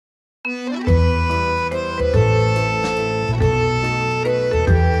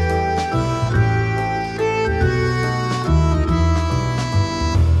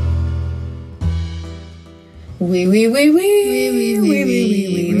I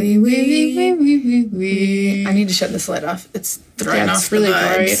need to shut this light off. It's throwing off the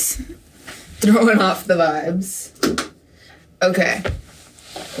vibes. Bright. Throwing off the vibes. Okay.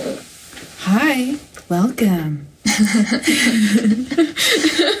 Hi. Welcome.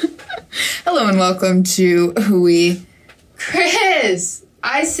 Hello and welcome to We. Chris,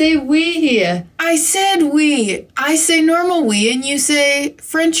 I say we here. I said we. I say normal we, and you say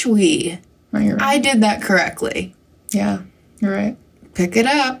French we. Oh, you're right. I did that correctly. Yeah, you're right. Pick it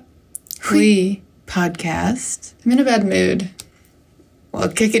up. We podcast. I'm in a bad mood. Well,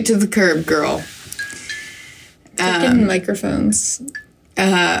 kick it to the curb, girl. Fucking microphones.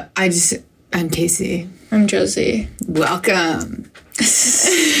 I'm Casey. I'm Josie. Welcome.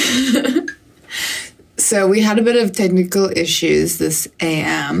 So we had a bit of technical issues this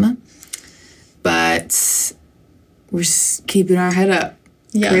AM, but we're keeping our head up.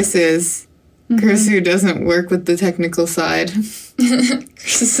 Yeah. Chris is. Chris, who doesn't work with the technical side.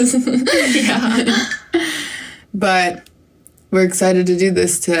 Yeah. But we're excited to do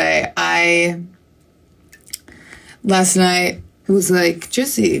this today. Last night, it was like,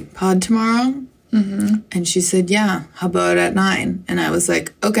 Josie, pod tomorrow? Mm-hmm. And she said, yeah, how about at 9? And I was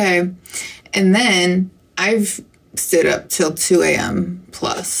like, okay. And then I've stood up till 2 a.m.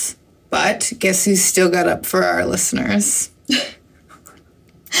 plus. But guess who still got up for our listeners?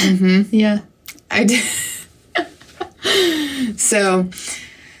 Mm-hmm. Yeah. I did. So,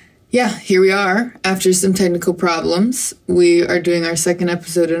 yeah, here we are. After some technical problems, we are doing our second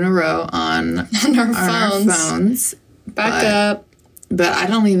episode in a row on our phones. Back up. But I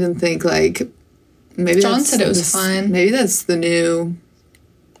don't even think, like, maybe John said it was fine. Maybe that's the new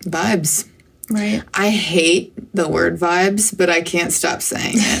vibes. Right. I hate the word vibes, but I can't stop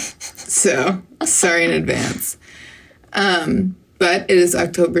saying it. So, sorry in advance. But it is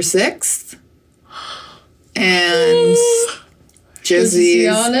October 6th. And Josie's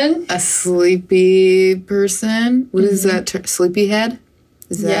a sleepy person. What is that? Sleepyhead?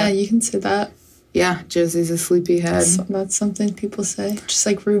 Yeah, you can say that. Yeah, Josie's a sleepyhead. That's something people say. Just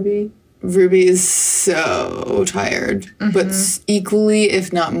like Ruby. Ruby is so tired, but equally,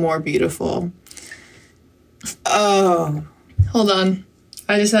 if not more beautiful. Oh. Hold on.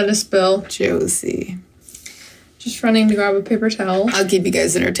 I just had a spill. Josie. Just running to grab a paper towel. I'll keep you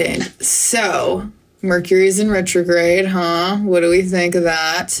guys entertained. So, Mercury's in retrograde, huh? What do we think of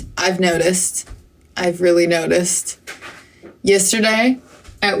that? I've really noticed. Yesterday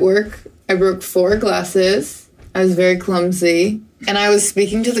at work, I broke 4 glasses. I was very clumsy. And I was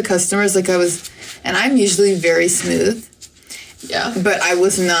speaking to the customers like and I'm usually very smooth. Yeah. But I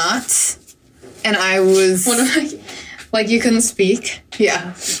was not. And I was... Like you couldn't speak?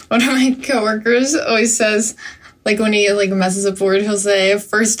 Yeah. One of my coworkers always says, like when he like messes up a word, he'll say,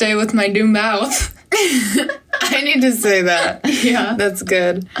 first day with my new mouth. I need to say that. Yeah. That's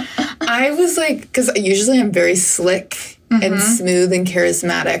good. I was like, because usually I'm very slick and smooth and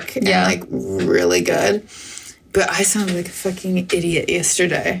charismatic and like really good. But I sounded like a fucking idiot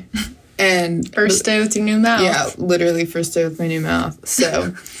yesterday. And first day with your new mouth. Yeah, literally first day with my new mouth.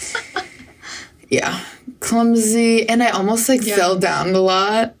 So, yeah. Clumsy. And I almost like fell down a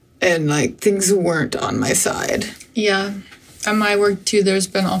lot. And like things weren't on my side. Yeah. At my work too, there's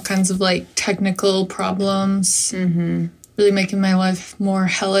been all kinds of like technical problems. Mm-hmm. Really making my life more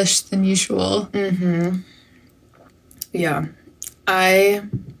hellish than usual. Mm-hmm. Yeah.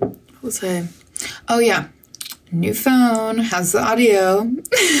 What was I? Oh, yeah. New phone. How's the audio?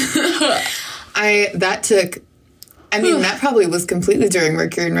 That probably was completely during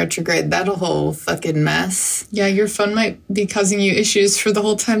Mercury in retrograde. That whole fucking mess. Yeah, your phone might be causing you issues for the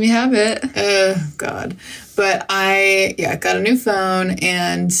whole time you have it. God. But I got a new phone,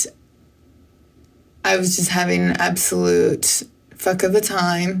 and I was just having an absolute fuck of a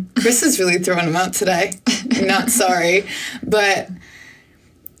time. Chris is really throwing them out today. I'm not sorry. But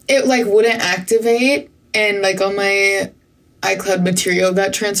it, like, wouldn't activate, and, like, all my iCloud material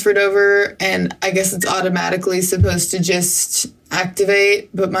got transferred over, and I guess it's automatically supposed to just activate,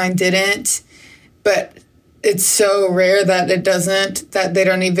 but mine didn't. But it's so rare that it doesn't, that they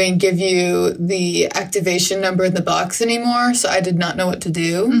don't even give you the activation number in the box anymore, so I did not know what to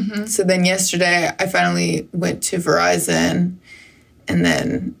do. Mm-hmm. So then yesterday, I finally went to Verizon and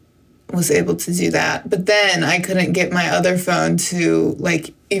then was able to do that. But then I couldn't get my other phone to,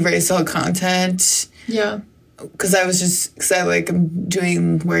 like, erase all content. Yeah. Because I'm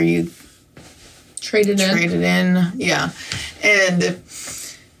doing where you trade it in. Yeah. And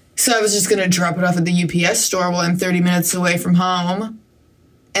so I was just going to drop it off at the UPS store while I'm 30 minutes away from home.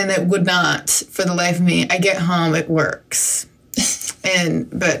 And it would not, for the life of me. I get home, it works.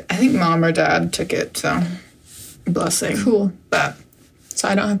 But I think mom or dad took it, so. blessing. Cool. But So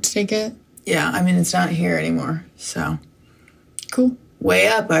I don't have to take it? yeah, I mean, it's not here anymore. So Cool. way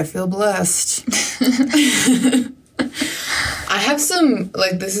up, I feel blessed. I have some,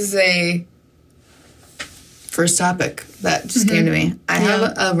 like, this is a first topic that just came to me. I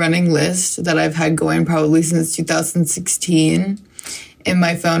have a running list that I've had going probably since 2016 in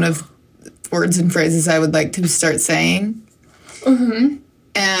my phone of words and phrases I would like to start saying. Mm-hmm.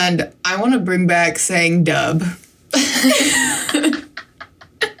 And I want to bring back saying dub.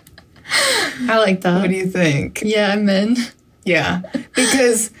 I like that. What do you think? Yeah, I'm in. Yeah,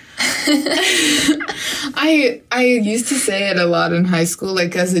 because I used to say it a lot in high school,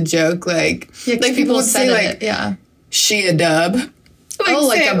 like as a joke, like people would say like, yeah, she a dub, like, oh,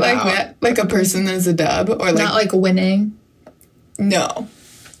 like say it like that, like a person is a dub, or like not like winning. No,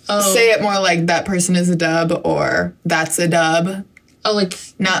 Say it more like that person is a dub, or that's a dub. Oh, like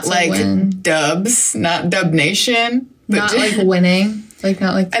not like dubs, not Dub Nation, but not like winning, like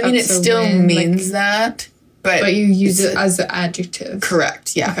not like. I mean, it still means like, that. But you use it as an adjective.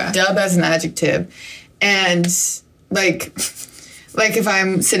 Correct, yeah. Okay. Dub as an adjective. And, like if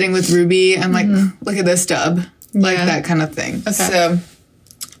I'm sitting with Ruby, I'm like, look at this dub. Like that kind of thing. Okay. So,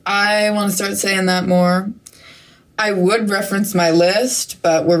 I want to start saying that more. I would reference my list,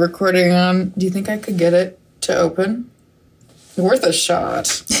 but we're recording on... Do you think I could get it to open? Worth a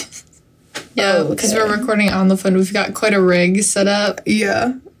shot. Yeah, because we're recording on the phone. We've got quite a rig set up.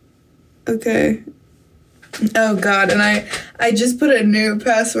 Yeah. Okay. Oh God! And I just put a new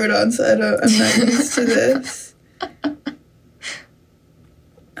password on, so I'm not used to this.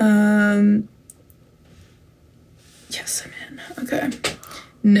 Yes, I'm in. Okay.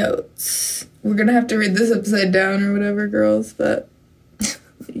 Notes. We're gonna have to read this upside down or whatever, girls. But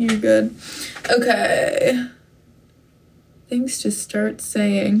you're good. Okay. Things to start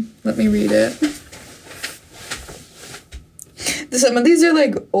saying. Let me read it. Some of these are,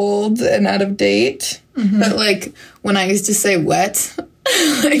 like, old and out of date. Mm-hmm. But, like, when I used to say wet.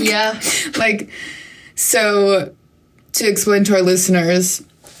 Like, yeah. Like, so, to explain to our listeners,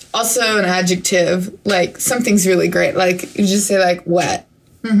 also an adjective, like, something's really great. Like, you just say, like, wet.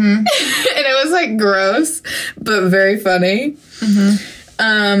 Mm-hmm. And it was, like, gross, but very funny.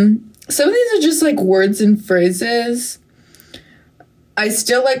 Mm-hmm. Some of these are just, like, words and phrases. I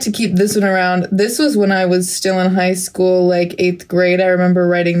still like to keep this one around. This was when I was still in high school, like 8th grade. I remember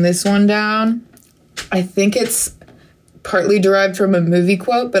writing this one down. I think it's partly derived from a movie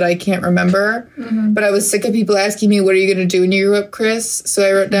quote, but I can't remember. Mm-hmm. But I was sick of people asking me, what are you going to do when you grow up, Chris? So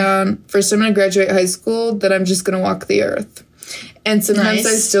I wrote down, first I'm going to graduate high school, then I'm just going to walk the earth. And sometimes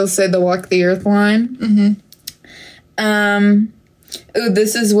I still say the walk the earth line. Mm-hmm.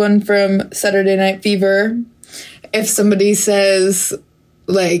 This is one from Saturday Night Fever. If somebody says,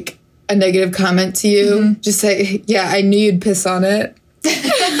 like, a negative comment to you, just say, yeah, I knew you'd piss on it.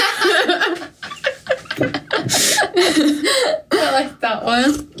 I like that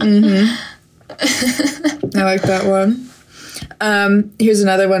one. Mm-hmm. I like that one. Here's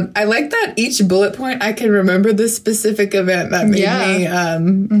another one. I like that each bullet point, I can remember the specific event that made me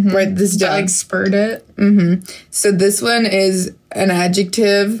write this down. That, like, spurred it. Mm-hmm. So this one is an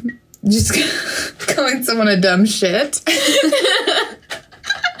adjective. Just calling someone a dumb shit.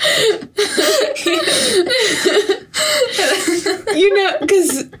 You know,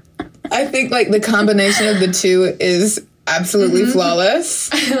 because I think, like, the combination of the two is absolutely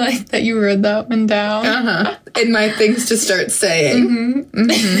flawless. I like that you wrote that one down. Uh-huh. In my things to start saying.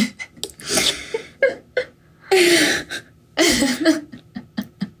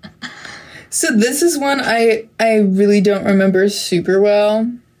 So this is one I really don't remember super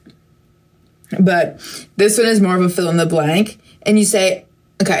well. But this one is more of a fill in the blank. And you say,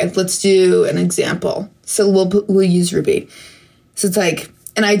 okay, let's do an example. So we'll use Ruby. So it's like,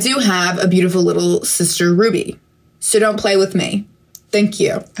 and I do have a beautiful little sister, Ruby. So don't play with me. Thank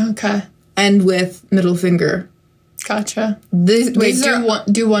you. Okay. End with middle finger. Gotcha.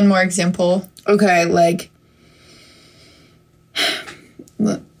 Do one more example. Okay, like,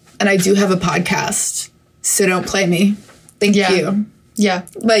 and I do have a podcast. So don't play me. Thank you. Yeah.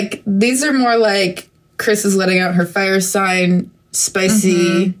 Like, these are more like Chris is letting out her fire sign, spicy.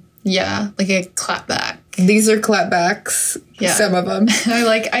 Mm-hmm. Yeah, like a clapback. These are clapbacks, some of them.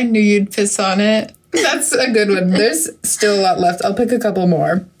 I knew you'd piss on it. That's a good one. There's still a lot left. I'll pick a couple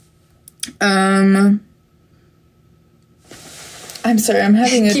more. I'm sorry, I'm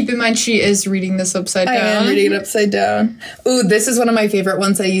having Keep in mind, she is reading this upside down. I am reading it upside down. Ooh, this is one of my favorite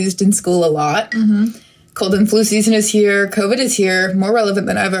ones I used in school a lot. Mm-hmm. Cold and flu season is here. COVID is here. More relevant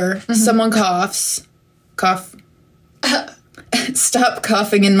than ever. Mm-hmm. Someone coughs. Cough. Stop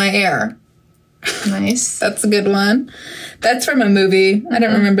coughing in my air. Nice. That's a good one. That's from a movie. I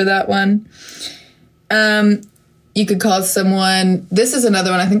don't remember that one. You could call someone... This is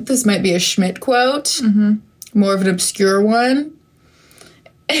another one. I think this might be a Schmidt quote. More of an obscure one.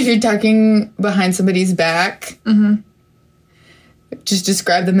 If you're talking behind somebody's back, just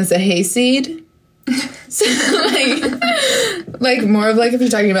describe them as a hayseed. So, like more of like if you're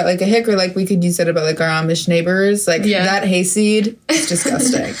talking about like a hick, or like we could use it about like our Amish neighbors. Like that hayseed is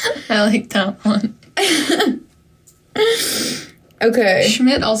disgusting. I like that one. Okay.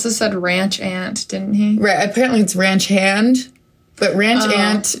 Schmidt also said ranch ant, didn't he? Right. Apparently it's ranch hand. But ranch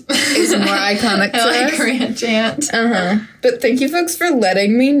ant is more iconic to us. I like ranch ant. But thank you, folks, for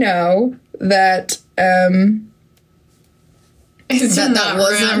letting me know that that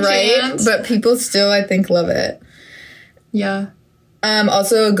wasn't right. Ant. But people still, I think, love it. Yeah.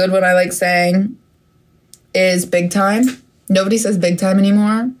 Also, a good one I like saying is big time. Nobody says big time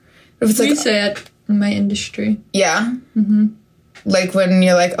anymore. If it's We say it in my industry. Yeah. Like when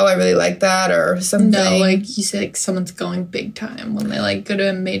you're like, oh, I really like that, or something. No, like you say like someone's going big time when they like go to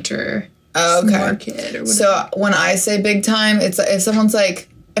a major market or whatever. So when I say big time, it's if someone's like,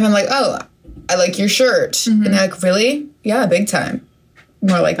 and I'm like, oh, I like your shirt. And they're like, really? Yeah, big time.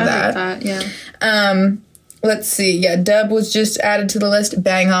 More like that. I like that, yeah. Let's see. Yeah, dub was just added to the list.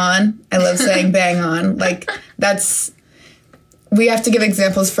 Bang on. I love saying bang on. Like, that's... We have to give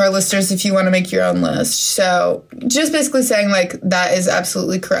examples for our listeners if you want to make your own list. So, just basically saying, like, that is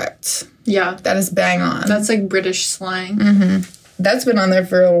absolutely correct. Yeah. That is bang on. That's, like, British slang. That's been on there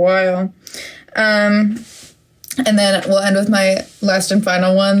for a while. And then we'll end with my last and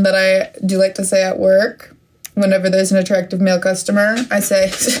final one that I do like to say at work. Whenever there's an attractive male customer, I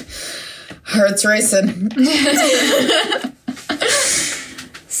say, heart's racing.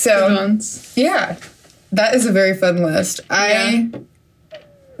 So, yeah. That is a very fun list. I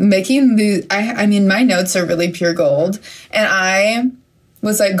mean, my notes are really pure gold. And I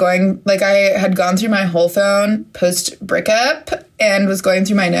was like I had gone through my whole phone post breakup and was going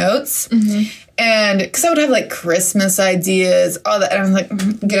through my notes. And because I would have like Christmas ideas, all that. And I was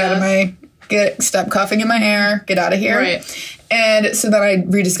like, stop coughing in my hair, get out of here. Right. And so then I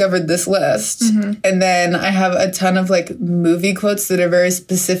rediscovered this list. And then I have a ton of like movie quotes that are very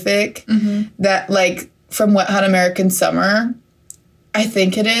specific that like, from Wet Hot American Summer, I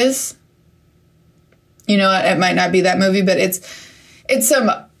think it is. You know, it might not be that movie, but it's some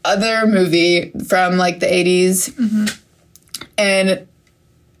other movie from like the 80s. And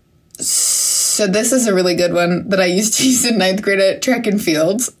so this is a really good one that I used to use in 9th grade at track and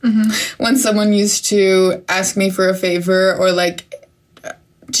field. When someone used to ask me for a favor or like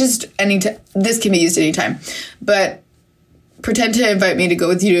just this can be used anytime, but pretend to invite me to go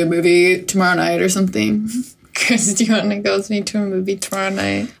with you to a movie tomorrow night or something. Chris, do you want to go with me to a movie tomorrow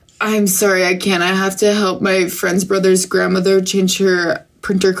night? I'm sorry, I can't. I have to help my friend's brother's grandmother change her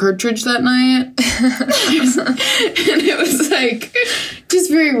printer cartridge that night. And it was like just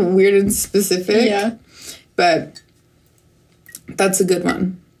very weird and specific. Yeah. But that's a good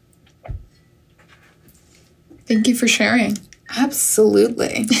one. Thank you for sharing.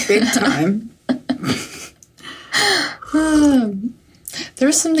 Absolutely. Big time. There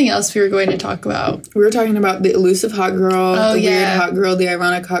was something else we were going to talk about. We were talking about the elusive hot girl, the weird hot girl, the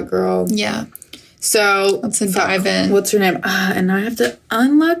ironic hot girl. Yeah. So let's dive in. What's her name? And now I have to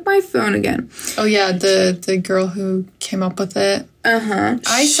unlock my phone again. Oh yeah, the girl who came up with it.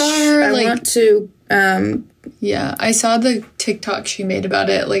 I saw her I want to yeah, I saw the TikTok she made about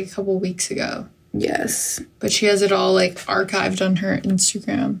it like a couple weeks ago. Yes. But she has it all like archived on her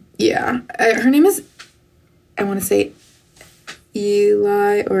Instagram. Yeah. Her name is, I want to say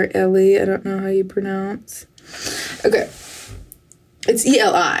Eli or Ellie. I don't know how you pronounce. Okay. It's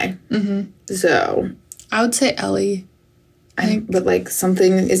Eli. So. I would say Ellie. But like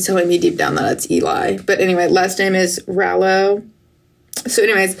something is telling me deep down that it's Eli. But anyway, last name is Rallo. So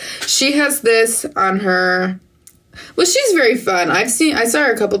anyways, she has this on her. Well, she's very fun. I saw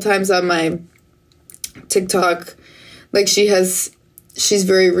her a couple times on my TikTok. Like she's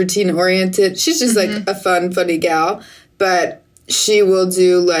very routine oriented. She's just like a fun, funny gal. But she will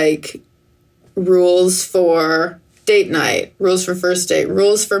do like rules for date night, rules for first date,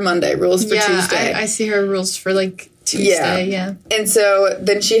 rules for Monday, rules for Tuesday. I see her rules for like Tuesday, yeah. And so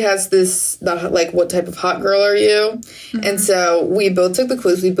then she has like, what type of hot girl are you? And so we both took the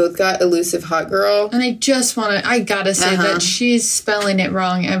quiz. We both got elusive hot girl. And I gotta say that she's spelling it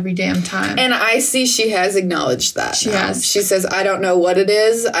wrong every damn time. And I see she has acknowledged that. She has. She says, I don't know what it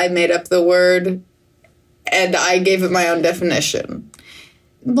is. I made up the word and I gave it my own definition.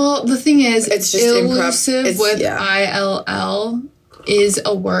 Well, the thing is, it's just elusive with ILL is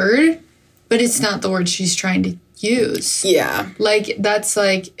a word. But it's not the word she's trying to use. Yeah. Like, that's,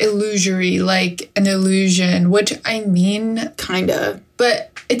 like, illusory, like, an illusion, which I mean... Kinda.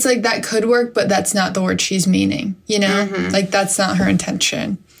 But it's, like, that could work, but that's not the word she's meaning, you know? Like, that's not her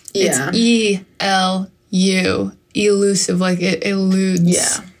intention. Yeah. It's E-L-U. Elusive, like, it eludes.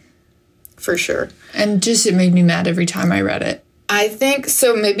 Yeah. For sure. And just, it made me mad every time I read it. I think,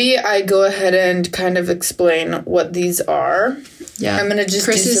 so maybe I go ahead and kind of explain what these are. Yeah. I'm going to just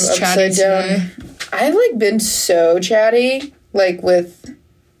Chris do is some chatty upside down. today. I've, like, been so chatty, like, with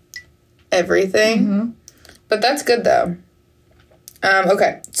everything. But that's good, though.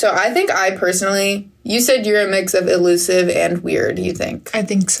 Okay, so I think I personally... You said you're a mix of elusive and weird, you think? I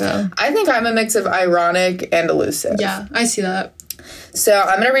think so. I think I'm a mix of ironic and elusive. Yeah, I see that. So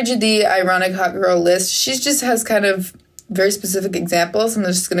I'm going to read you the ironic hot girl list. She just has kind of very specific examples. I'm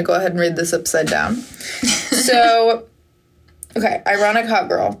just going to go ahead and read this upside down. So, okay, ironic hot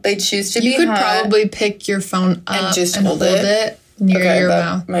girl. They choose to be You could hot. probably pick your phone up And just and hold hold it? it near Okay, your that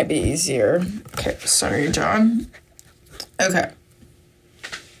mouth. might be easier. Okay, sorry, John. Okay.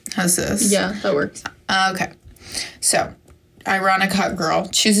 How's this? Yeah, that works. Okay. So, ironic hot girl.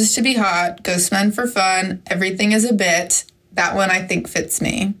 Chooses to be hot. Ghosts men for fun. Everything is a bit. That one I think fits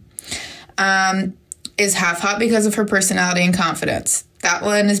me. Is half hot because of her personality and confidence. That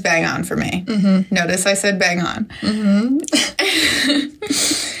one is bang on for me. Notice I said bang on.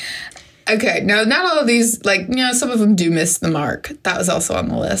 Okay, now not all of these, like, you know, some of them do miss the mark. That was also on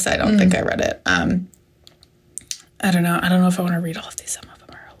the list. I don't think I read it. I don't know. I don't know if I want to read all of these. Some of them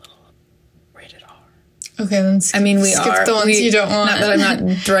are a little rated R. Okay, then I mean, we skip are. the ones you don't want. Not that I'm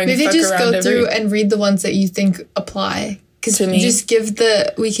not throwing Maybe fuck just around go through and read the ones that you think apply. Because To me? just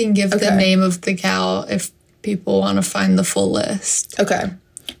we can give the Okay. name of the gal if people want to find the full list. Okay.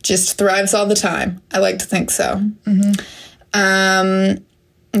 Just thrives all the time. I like to think so.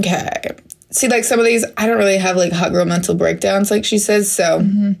 Okay. See, like, some of these, I don't really have, like, hot girl mental breakdowns, like she says, so,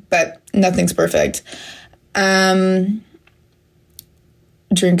 but nothing's perfect. Drinks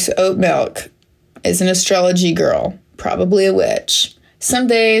oat milk. Is an astrology girl. Probably a witch. Some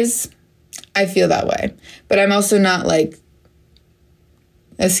days, I feel that way. But I'm also not, like,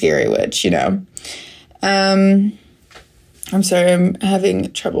 a scary witch, you know? I'm sorry, I'm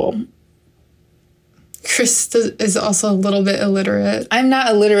having trouble. Chris is also a little bit illiterate. I'm not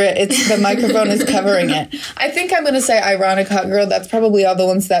illiterate. It's the microphone is covering it. I think I'm going to say ironic hot girl. That's probably all the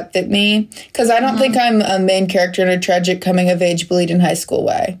ones that fit me. Because I don't think I'm a main character in a tragic coming-of-age bleed in high school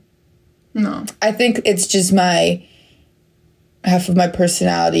way. No. I think it's just half of my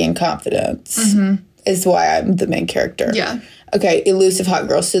personality and confidence is why I'm the main character. Yeah. Okay, elusive hot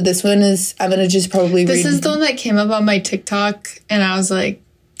girl. So this one is, I'm going to just probably read. This is the one that came up on my TikTok, and I was like,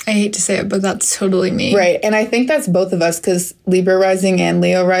 I hate to say it, but that's totally me. Right, and I think that's both of us, because Libra rising and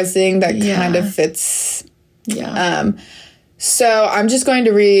Leo rising, that kind of fits. Yeah. So I'm just going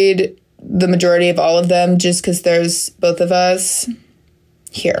to read the majority of all of them, just because there's both of us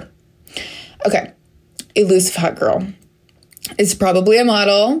here. Okay, elusive hot girl. Is probably a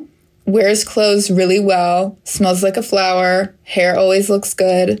model, wears clothes really well, smells like a flower, hair always looks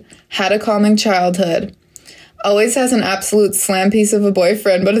good, had a calming childhood. Always has an absolute slam piece of a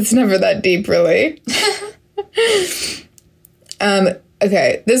boyfriend, but it's never that deep, really.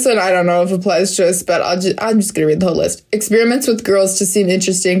 Okay, this one I don't know if applies to us, but I'm just gonna read the whole list. Experiments with girls to seem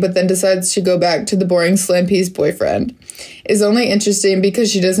interesting, but then decides to go back to the boring slam piece boyfriend. Is only interesting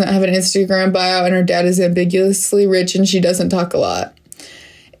because she doesn't have an Instagram bio and her dad is ambiguously rich and she doesn't talk a lot.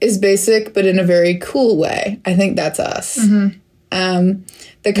 Is basic, but in a very cool way. I think that's us.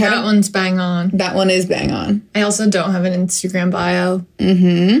 That one's bang on. That one is bang on. I also don't have an Instagram bio.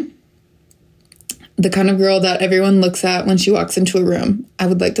 The kind of girl that everyone looks at when she walks into a room. I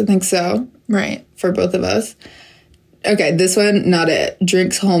would like to think so. Right. For both of us. Okay, this one, not it.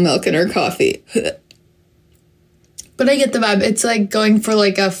 Drinks whole milk in her coffee. But I get the vibe. It's like going for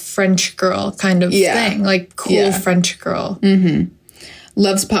like a French girl kind of thing. Like cool French girl.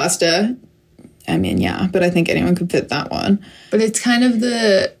 Loves pasta. I mean, yeah, but I think anyone could fit that one. But it's kind of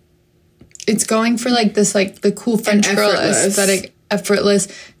it's going for like this, like the cool French girl aesthetic, effortless,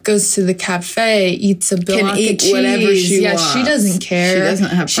 goes to the cafe, eats a block eat of cheese. whatever she yeah, wants. she doesn't care. She doesn't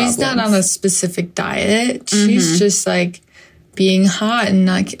have She's not problems. on a specific diet. She's just like being hot and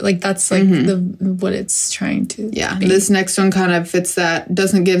like that's like what it's trying to be. This next one kind of fits that.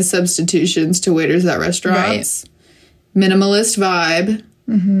 Doesn't give substitutions to waiters at restaurants. Right. Minimalist vibe.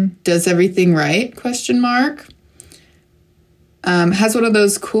 Does everything right? Question mark. Has one of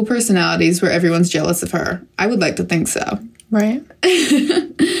those cool personalities where everyone's jealous of her. I would like to think so. Right.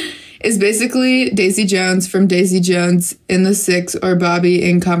 is basically Daisy Jones from Daisy Jones in the Six or Bobby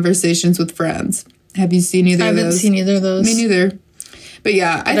in Conversations with Friends. Have you seen either of those? I haven't seen either of those. Me neither. But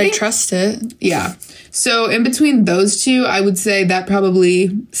yeah, I trust it. Yeah. So in between those two, I would say that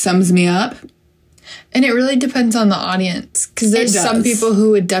probably sums me up. And it really depends on the audience. Because there's some people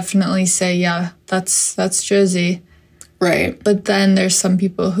who would definitely say, yeah, that's Josie. Right. But then there's some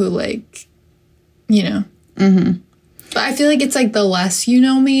people who, like, you know. Mm-hmm. But I feel like it's like the less you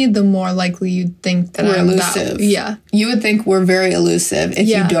know me, the more likely you'd think that we're I'm elusive. that. Yeah. You would think we're very elusive if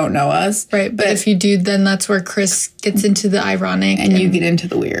you don't know us. Right. But if you do, then that's where Chris gets into the ironic. And you get into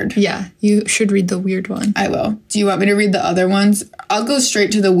the weird. Yeah. You should read the weird one. I will. Do you want me to read the other ones? I'll go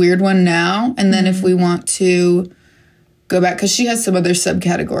straight to the weird one now. And then if we want to go back, because she has some other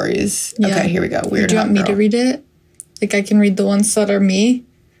subcategories. Yeah. Okay, here we go. Weird. Do you want me to read it? Like, I can read the ones that are me?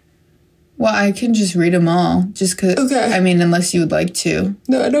 Well, I can just read them all. Just because, okay. I mean, unless you would like to.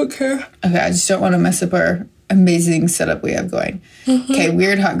 No, I don't care. Okay, I just don't want to mess up our amazing setup we have going. Okay,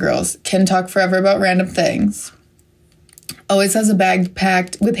 weird hot girls. Can talk forever about random things. Always has a bag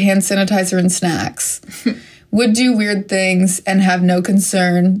packed with hand sanitizer and snacks. Would do weird things and have no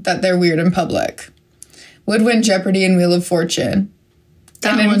concern that they're weird in public. Would win Jeopardy and Wheel of Fortune.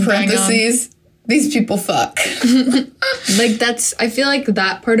 That and in parentheses, these people fuck. Like, that's, I feel like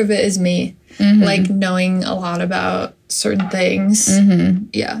that part of it is me. Mm-hmm. Like, knowing a lot about certain things. Mm-hmm.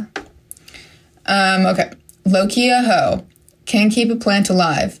 Yeah. Okay. Low-key a hoe. Can keep a plant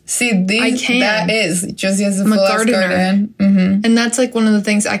alive. See, these, I can. That is. Josie has a full-ass garden. Mm-hmm. And that's, like, one of the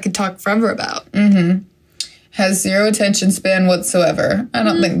things I could talk forever about. Mm-hmm. Has zero attention span whatsoever. I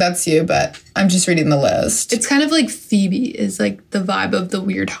don't think that's you, but I'm just reading the list. It's kind of like Phoebe is, like, the vibe of the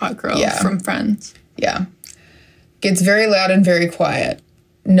weird hot girl from Friends. Yeah. Gets very loud and very quiet.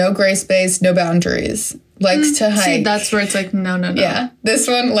 No gray space, no boundaries. Likes to hike. See, that's where it's like, no. Yeah. This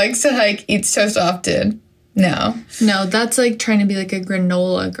one likes to hike, eats toast often. No. No, that's like trying to be like a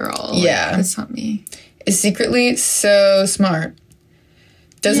granola girl. Yeah. Like, that's not me. Is secretly so smart.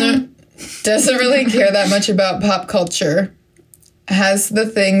 Doesn't really care that much about pop culture. Has the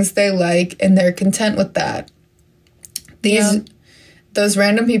things they like and they're content with that. Those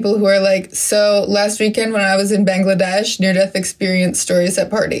random people who are like, so last weekend when I was in Bangladesh, near-death experience stories at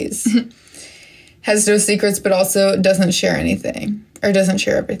parties. Has no secrets, but also doesn't share anything. Or doesn't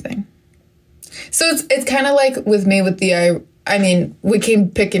share everything. So it's kind of like with me with the, I mean, we can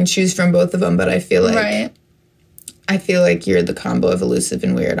pick and choose from both of them, but I feel like... Right. I feel like you're the combo of elusive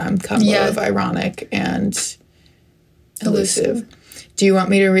and weird. I'm combo of ironic and elusive. Do you want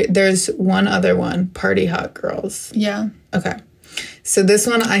me to read? There's one other one, Party Hot Girls. Yeah. Okay. So this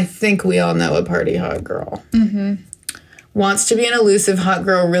one, I think we all know a party hot girl. Mm-hmm. Wants to be an elusive hot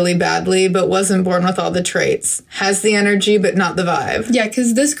girl really badly, but wasn't born with all the traits. Has the energy, but not the vibe. Yeah,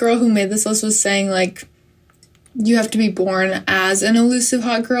 because this girl who made this list was saying, like, you have to be born as an elusive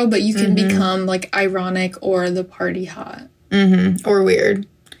hot girl, but you can become, like, ironic or the party hot. Mm-hmm. Or weird.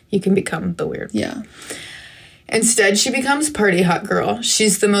 You can become the weird. Yeah. Instead, she becomes party hot girl.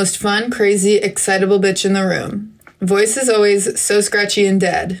 She's the most fun, crazy, excitable bitch in the room. Voice is always so scratchy and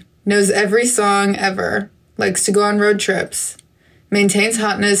dead. Knows every song ever. Likes to go on road trips. Maintains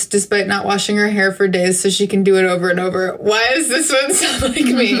hotness despite not washing her hair for days so she can do it over and over. Why does this one sound like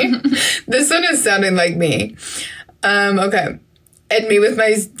me? This one is sounding like me. Okay. And me with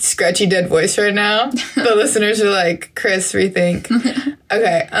my scratchy dead voice right now. The listeners are like, Chris, rethink.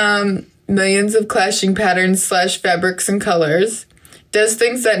 Okay. Millions of clashing patterns / fabrics and colors. Does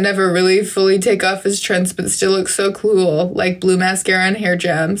things that never really fully take off as trends but still look so cool, like blue mascara and hair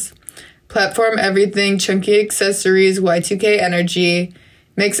gems. Platform everything, chunky accessories, Y2K energy.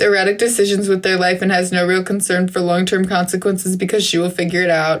 Makes erratic decisions with their life and has no real concern for long-term consequences because she will figure it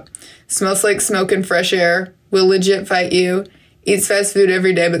out. Smells like smoke and fresh air. Will legit fight you. Eats fast food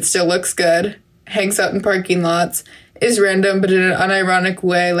every day but still looks good. Hangs out in parking lots. Is random but in an unironic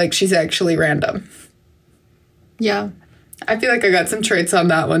way, like she's actually random. Yeah. I feel like I got some traits on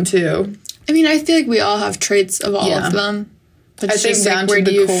that one too. I mean, I feel like we all have traits of all of them. But I think just down like, where to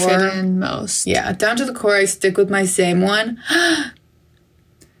do the you core, fit in most? Yeah, down to the core, I stick with my same one.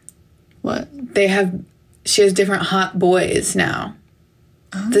 What? She has different hot boys now.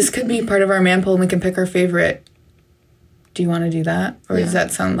 Oh. This could be part of our man poll and we can pick our favorite. Do you want to do that? Or does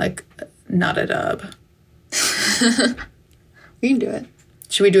that sound like not a dub? We can do it.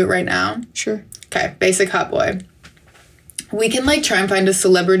 Should we do it right now? Sure. Okay, basic hot boy. We can like try and find a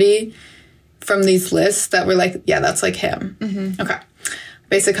celebrity from these lists that we're like, yeah, that's like him. Mm-hmm. Okay.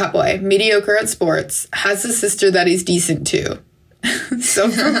 Basic hot boy. Mediocre at sports. Has a sister that he's decent to.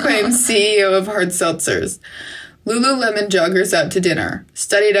 Self-proclaimed CEO of hard seltzers. Lululemon joggers out to dinner.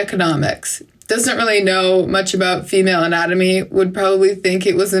 Studied economics. Doesn't really know much about female anatomy. Would probably think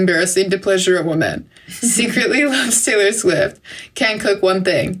it was embarrassing to pleasure a woman. Secretly loves Taylor Swift. Can't cook one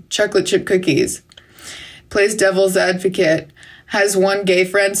thing. Chocolate chip cookies. Plays devil's advocate. Has one gay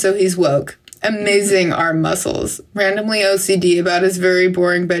friend, so he's woke. Amazing arm muscles. Randomly OCD about his very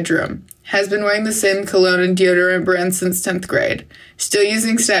boring bedroom. Has been wearing the same cologne and deodorant brand since 10th grade. Still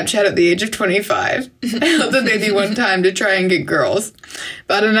using Snapchat at the age of 25. Held a baby one time to try and get girls.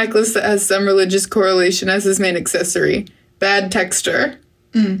 Bought a necklace that has some religious correlation as his main accessory. Bad texter.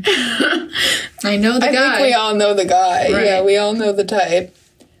 I know the guy. I think we all know the guy. Right. Yeah, we all know the type.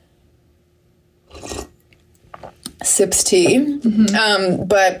 Sips tea.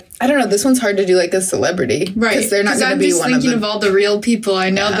 But I don't know, this one's hard to do like a celebrity. Right. Because they're not going to be one of them. I'm just thinking of all the real people I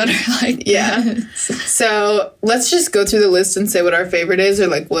know that are like Yeah. this. So let's just go through the list and say what our favorite is, or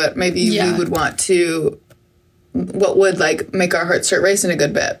like what maybe we would want to, what would like make our heart start racing a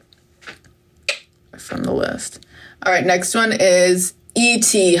good bit from the list. All right, next one is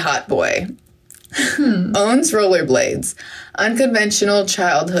E.T. Hot Boy. Owns rollerblades. Unconventional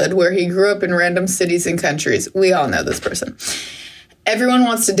childhood where he grew up in random cities and countries. We all know this person. Everyone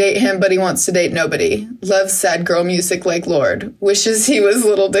wants to date him, but he wants to date nobody. Loves sad girl music like Lorde. Wishes he was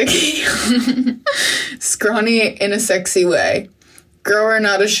Little Dicky. Scrawny in a sexy way. Grower,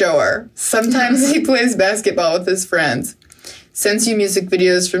 not a shower. Sometimes he plays basketball with his friends. Sends you music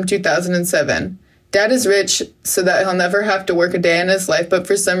videos from 2007. Dad is rich so that he'll never have to work a day in his life, but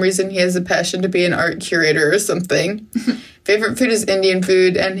for some reason he has a passion to be an art curator or something. Favorite food is Indian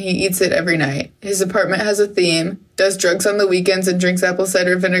food, and he eats it every night. His apartment has a theme, does drugs on the weekends, and drinks apple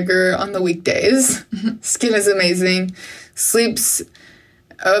cider vinegar on the weekdays. Skin is amazing. Sleeps...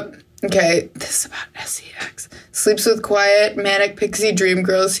 Oh, okay, this is about SEX. Sleeps with quiet, manic pixie dream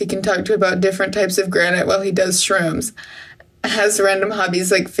girls he can talk to about different types of granite while he does shrooms. Has random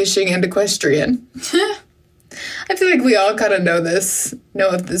hobbies like fishing and equestrian. I feel like we all kind of know of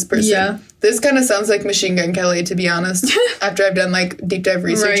this person. Yeah. This kind of sounds like Machine Gun Kelly, to be honest. After I've done like deep dive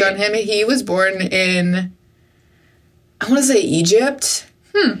research on him, he was born in, I want to say Egypt.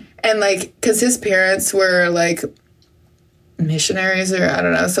 And like, because his parents were like missionaries or I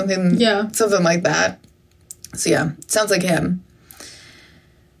don't know, something like that. So yeah, sounds like him.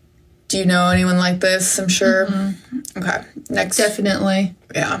 Do you know anyone like this? I'm sure. Okay. Next. Definitely.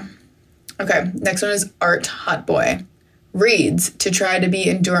 Yeah. Okay. Next one is Art Hot Boy. Reads to try to be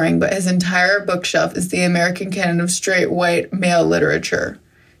enduring, but his entire bookshelf is the American canon of straight white male literature.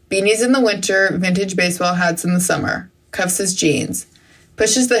 Beanies in the winter, vintage baseball hats in the summer. Cuffs his jeans.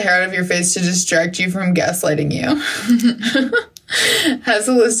 Pushes the hair out of your face to distract you from gaslighting you. Has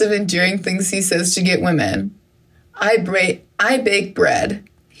a list of endearing things he says to get women. I bake bread.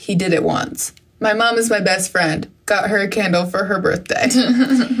 He did it once. My mom is my best friend. Got her a candle for her birthday.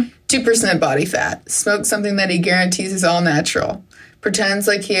 2% body fat. Smokes something that he guarantees is all natural. Pretends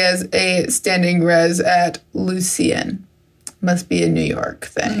like he has a standing res at Lucien. Must be a New York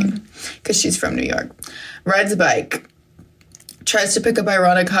thing. Because she's from New York. Rides a bike. Tries to pick up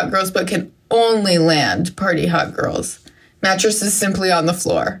ironic hot girls, but can only land party hot girls. Mattress is simply on the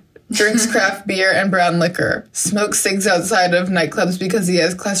floor. Drinks craft beer and brown liquor. Smokes cigs outside of nightclubs because he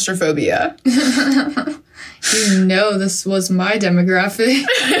has claustrophobia. You know this was my demographic.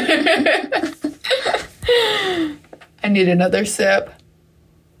 I need another sip.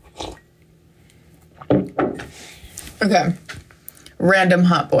 Okay. Random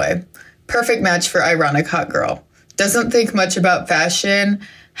hot boy. Perfect match for ironic hot girl. Doesn't think much about fashion.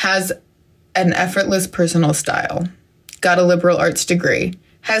 Has an effortless personal style. Got a liberal arts degree.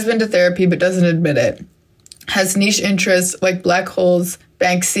 Has been to therapy but doesn't admit it. Has niche interests like black holes,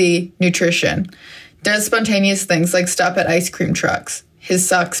 Banksy, nutrition. Does spontaneous things like stop at ice cream trucks. His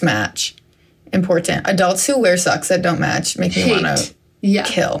socks match. Important. Adults who wear socks that don't match make me want to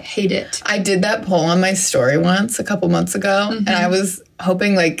kill. Hate it. I did that poll on my story once a couple months ago, and I was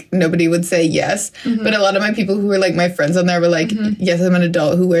hoping like nobody would say yes. But a lot of my people who were like my friends on there were like, yes, I'm an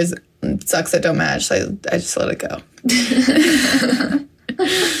adult who wears socks that don't match. So I just let it go.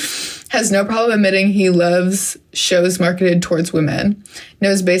 Has no problem admitting he loves shows marketed towards women.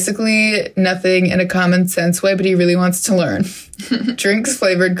 Knows basically nothing in a common sense way, but he really wants to learn. Drinks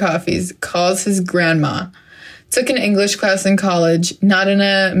flavored coffees. Calls his grandma. Took an English class in college, not in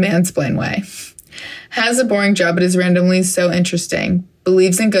a mansplain way. Has a boring job, but is randomly so interesting.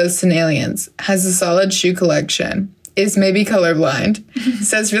 Believes in ghosts and aliens. Has a solid shoe collection. Is maybe colorblind.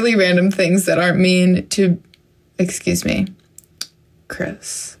 Says really random things that aren't mean to... Excuse me.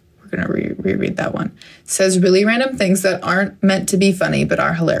 Chris. We're going to reread that one. Says really random things that aren't meant to be funny, but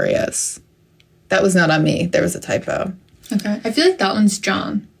are hilarious. That was not on me. There was a typo. Okay. I feel like that one's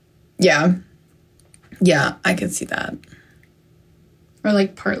John. Yeah. Yeah, I can see that. Or,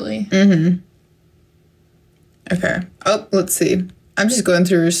 like, partly. Okay. Oh, let's see. I'm just going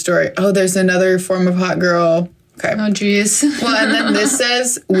through your story. Oh, there's another form of hot girl. Okay. Oh, geez. Well, and then this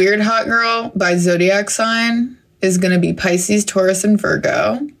says weird hot girl by zodiac sign is going to be Pisces, Taurus, and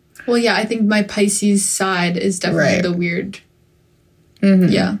Virgo. Well, yeah, I think my Pisces side is definitely Right. the weird.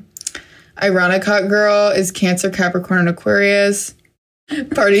 Yeah. Ironic hot girl is Cancer, Capricorn, and Aquarius.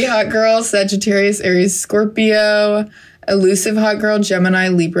 Party hot girl, Sagittarius, Aries, Scorpio. Elusive hot girl, Gemini,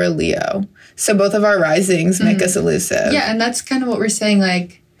 Libra, Leo. So both of our risings make us elusive. Yeah, and that's kind of what we're saying.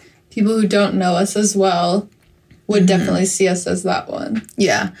 Like, people who don't know us as well would definitely see us as that one.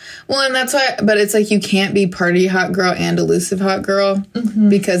 Yeah. Well, and that's why, but it's like you can't be party hot girl and elusive hot girl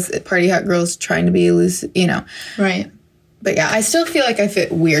because party hot girl's trying to be elusive, you know. Right. But yeah, I still feel like I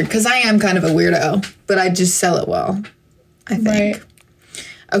fit weird because I am kind of a weirdo, but I just sell it well, I think. Right.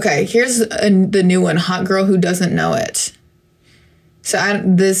 Okay, here's the new one, hot girl who doesn't know it. So I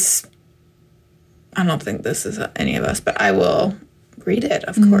don't think this is any of us, but I will read it,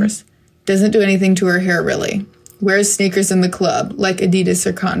 of course. Doesn't do anything to her hair, really. Wears sneakers in the club, like Adidas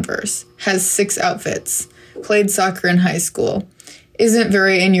or Converse. Has 6 outfits. Played soccer in high school. Isn't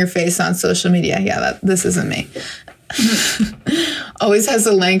very in your face on social media. Yeah, this isn't me. Always has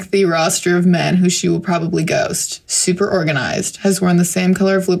a lengthy roster of men who she will probably ghost. Super organized. Has worn the same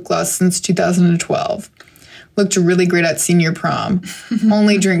color of lip gloss since 2012. Looked really great at senior prom.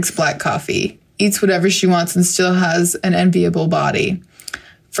 Only drinks black coffee. Eats whatever she wants and still has an enviable body.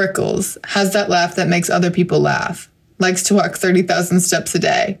 Freckles. Has that laugh that makes other people laugh. Likes to walk 30,000 steps a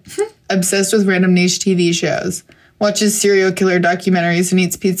day. Obsessed with random niche TV shows. Watches serial killer documentaries and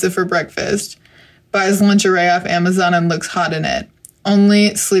eats pizza for breakfast. Buys lingerie off Amazon and looks hot in it.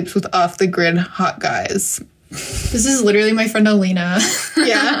 Only sleeps with off-the-grid hot guys. This is literally my friend Alina.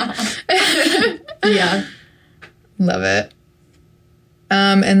 Yeah. Yeah. Love it.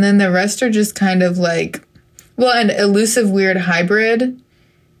 And then the rest are just kind of like, well, an elusive weird hybrid.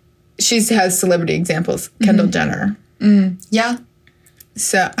 She has celebrity examples. Kendall Jenner. Yeah.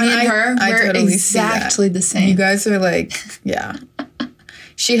 So Me and her, we're totally see that. exactly the same. You guys are like, yeah.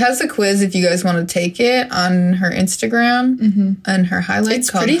 She has a quiz if you guys want to take it on her Instagram and her highlights. It's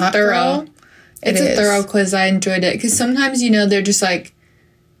called pretty Hot thorough. Girl. It's a thorough quiz. I enjoyed it. Because sometimes, they're just like,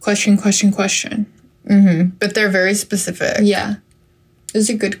 question. But they're very specific. Yeah. It was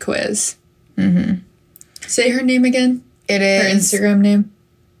a good quiz. Say her name again. It Her is. Instagram name.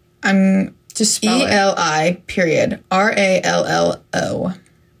 I'm Just spell it. ELI period RALLO.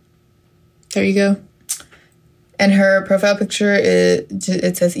 There you go. And her profile picture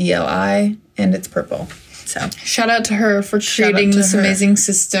it says ELI and it's purple. So Shout out to her for out creating to this her. amazing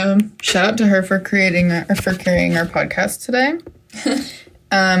system. shout out to her for carrying our podcast today.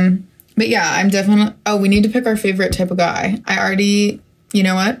 But yeah, I'm definitely. Oh, we need to pick our favorite type of guy. I already. You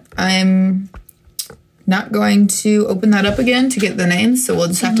know what? I'm not going to open that up again to get the names, so we'll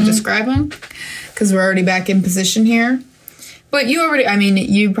just have to describe them because we're already back in position here. But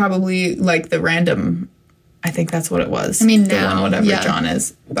you probably like the random. I think that's what it was. I mean, the now, one, whatever yeah. John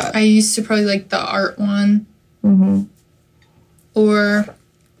is. But I used to probably like the art one. Or,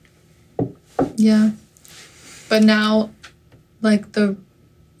 yeah. But now, like, the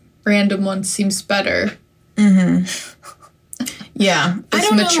random one seems better. yeah, It's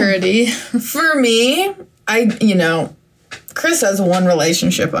don't know. maturity. For me, Chris has one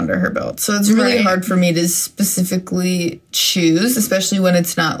relationship under her belt, so it's really Right. hard for me to specifically choose, especially when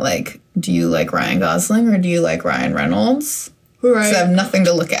it's not like, do you like Ryan Gosling or do you like Ryan Reynolds? Right. So I have nothing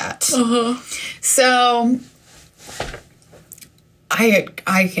to look at. So I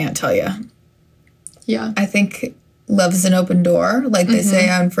can't tell you. Yeah. I think love is an open door, like they say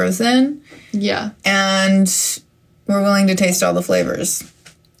on Frozen, Yeah. and we're willing to taste all the flavors.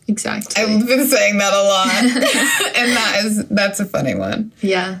 Exactly. I've been saying that a lot. And that's a funny one.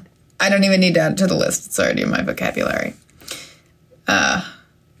 Yeah. I don't even need to add it to the list. It's already in my vocabulary.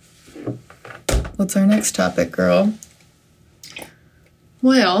 What's our next topic, girl?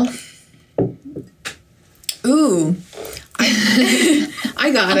 Well, Ooh.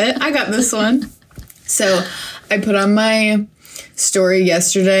 I got it. I got this one. So I put on my story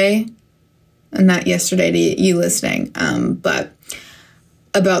yesterday, and not yesterday to you listening, but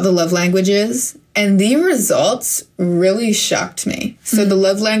about the love languages. And the results really shocked me. So the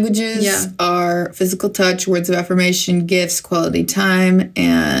love languages Yeah. are physical touch, words of affirmation, gifts, quality time,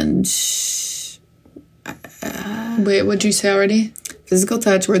 and wait, what'd you say already? physical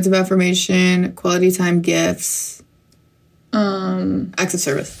touch, words of affirmation, quality time, gifts. Acts of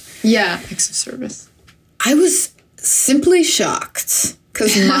service. Yeah, acts of service. I was simply shocked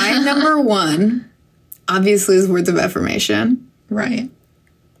because my number one, obviously, is words of affirmation. Right.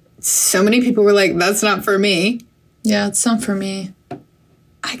 So many people were like, that's not for me. Yeah, it's not for me.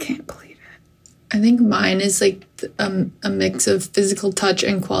 I can't believe it. I think mine is like a mix of physical touch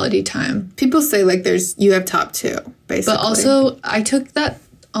and quality time. People say like you have top two, basically. But also, I took that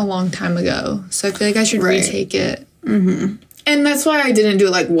a long time ago, so I feel like I should retake it. Mm-hmm. And that's why I didn't do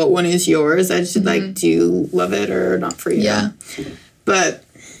like, what one is yours? I just like, do you love it or not for you? Yeah. But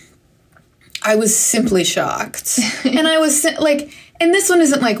I was simply shocked. And I was like, and this one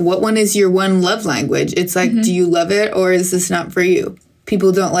isn't like, what one is your one love language? It's like, do you love it or is this not for you?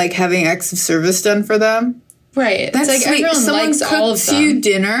 People don't like having acts of service done for them. Right. That's it's like sweet. everyone Someone likes all of cooks them. you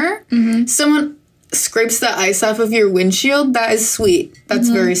dinner. Mm-hmm. Someone scrapes the ice off of your windshield. That is sweet. That's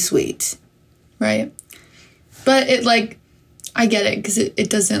very sweet. Right. But it like, I get it because it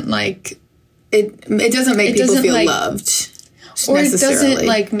doesn't like... It doesn't make people feel like, loved. Or it doesn't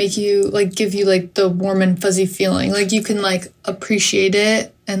like make you like give you like the warm and fuzzy feeling. Like you can like appreciate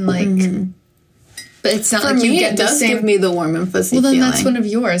it and like... But it's not for like me, you get it the does same... give me the warm and fuzzy Well, then feeling. that's one of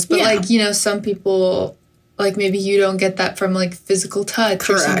yours. But Yeah. like, you know, some people... Like, maybe you don't get that from, like, physical touch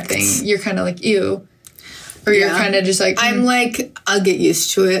or Correct. something. You're kind of like, ew. Or you're kind of just like... I'm like, I'll get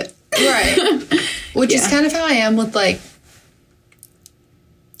used to it. Right. Which is kind of how I am with, like,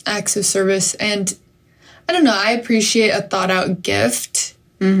 acts of service. And, I don't know, I appreciate a thought-out gift.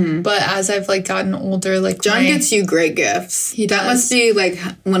 Mm-hmm. But as I've, like, gotten older, like... John gets you great gifts. He That does. must be, like,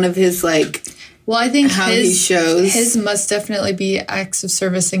 one of his, like... Well, I think how he shows. his must definitely be acts of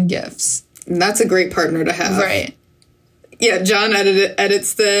service and gifts. That's a great partner to have. Right. Yeah, John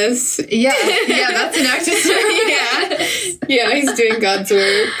edits this. Yeah. Yeah, that's an act of service. Yeah, he's doing God's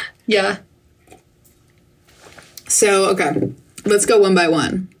work. Yeah. So, okay. Let's go one by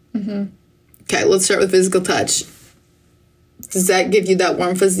one. Mm-hmm. Okay, let's start with physical touch. Does that give you that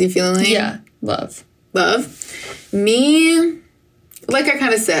warm, fuzzy feeling? Yeah. Love. Love. Me, like I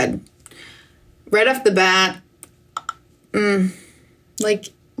kind of said, right off the bat, Like,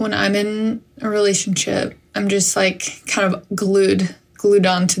 when I'm in a relationship, I'm just, like, kind of glued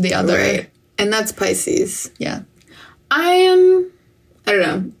on to the other. right? And that's Pisces. Yeah. I don't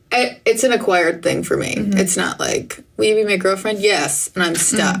know. It's an acquired thing for me. Mm-hmm. It's not like, will you be my girlfriend? Yes. And I'm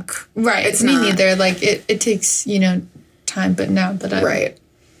stuck. Right. It's me not. neither. Like, it takes, you know, time, but now that I'm... Right.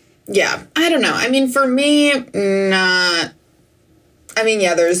 Yeah. I don't know. I mean, for me, not... I mean,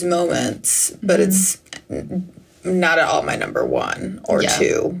 yeah, there's moments, but it's not at all my number one or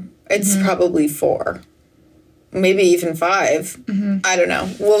two. It's probably 4. Maybe even 5. I don't know.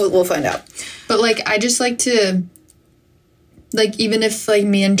 We'll find out. But, like, I just like to... Like, even if, like,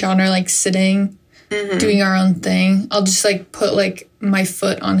 me and John are, like, sitting, doing our own thing, I'll just, like, put, like, my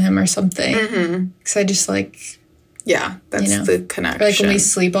foot on him or something. Because I just, like... Yeah, that's You know, the connection. Or, like, when we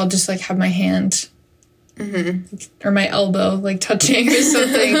sleep, I'll just, like, have my hand... Or my elbow, like, touching or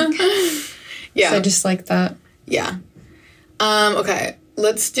something. Yeah. So I just like that. Yeah. Okay.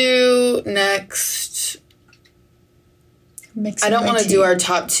 Let's do next. I don't want to do our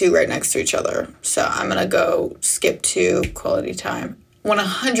top 2 right next to each other. So I'm going to go skip to quality time.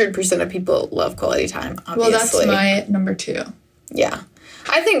 100% of people love quality time, obviously. Well, that's my number 2. Yeah.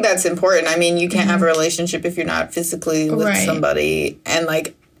 I think that's important. I mean, you can't have a relationship if you're not physically with somebody. And,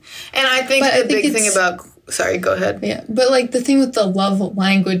 like, and I think the big thing about... Sorry, go ahead. Yeah. But, like, the thing with the love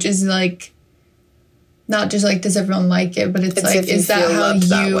language is, like, not just, like, does everyone like it, but it's like, is that how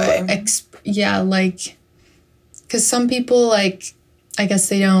you... Yeah, like... Because some people, like, I guess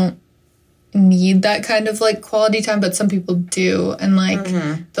they don't need that kind of, like, quality time, but some people do. And, like,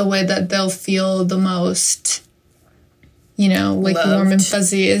 the way that they'll feel the most, you know, like, warm and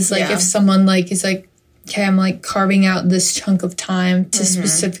fuzzy is, like, if someone, like, is, like, okay, I'm, like, carving out this chunk of time to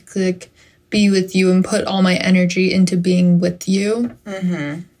specifically, like, be with you and put all my energy into being with you.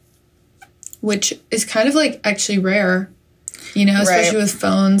 Which is kind of, like, actually rare, you know, especially with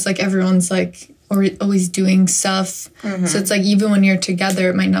phones. Like, everyone's, like... or always doing stuff. So it's like, even when you're together,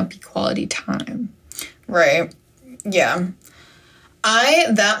 it might not be quality time. Right. Yeah.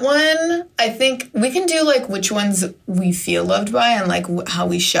 That one, I think we can do, like, which ones we feel loved by and, like, how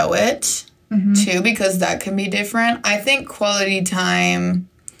we show it, too, because that can be different. I think quality time,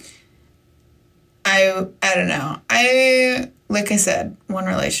 I don't know. Like I said, one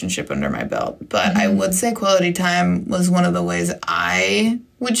relationship under my belt, but I would say quality time was one of the ways I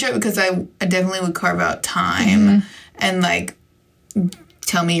would show, because I definitely would carve out time and, like,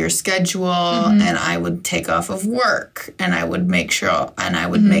 tell me your schedule, and I would take off of work, and I would make sure, and I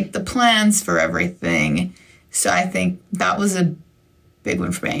would make the plans for everything, So I think that was a big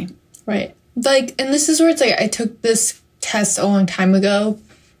one for me. Right. Like, and this is where it's like, I took this test a long time ago,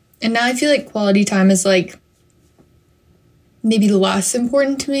 and now I feel like quality time is like maybe less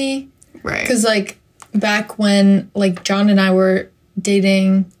important to me. Right. Because like back when like John and I were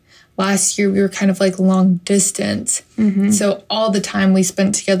dating last year, we were kind of like long distance. Mm-hmm. So all the time we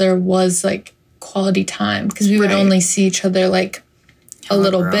spent together was like quality time, because we would only see each other like a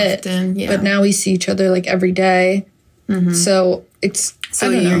little bit. Often, yeah. But now we see each other like every day. Mm-hmm. So it's... So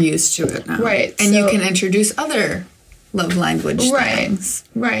you're used to it now. Right. And you can introduce other love language things.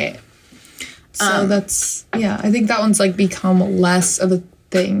 Right. So that's... Yeah, I think that one's like become less of a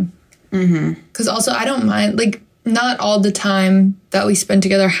thing. Because also I don't mind... Like, not all the time that we spend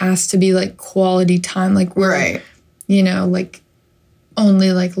together has to be like quality time. Like we're, you know, like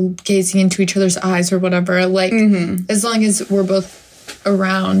only like gazing into each other's eyes or whatever. Like as long as we're both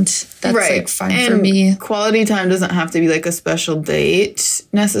around, that's like fine and for me. Quality time doesn't have to be like a special date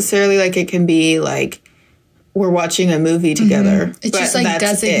necessarily. Like it can be like we're watching a movie together. It's just like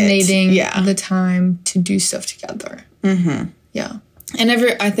designating the time to do stuff together. Yeah. And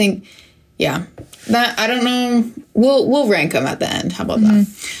I think, that I don't know. We'll rank them at the end. How about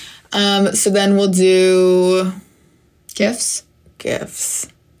that? So then we'll do gifts. I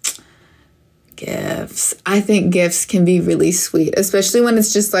think gifts can be really sweet, especially when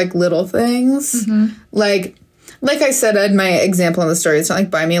it's just like little things. Like I said, I had my example in the story. It's not like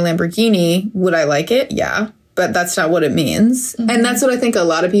buy me a Lamborghini. Would I like it? Yeah, but that's not what it means. And that's what I think a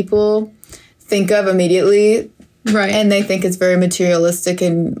lot of people think of immediately. Right. And they think it's very materialistic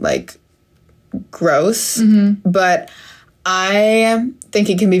and like gross. But I think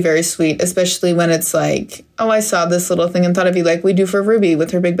it can be very sweet, especially when it's like, oh, I saw this little thing and thought it'd be like we do for Ruby with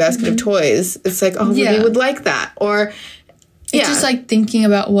her big basket of toys. It's like, oh, Ruby would like that. Or, it's just like thinking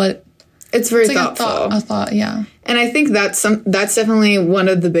about what... It's very thoughtful. A thought, yeah. And I think that's definitely one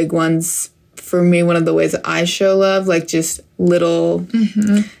of the big ones for me, one of the ways that I show love, like just little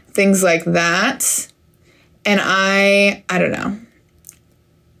things like that. And I don't know.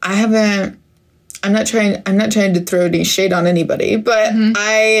 I'm not trying to throw any shade on anybody, but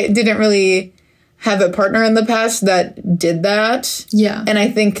I didn't really have a partner in the past that did that. Yeah. And I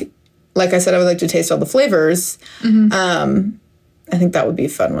think, like I said, I would like to taste all the flavors. I think that would be a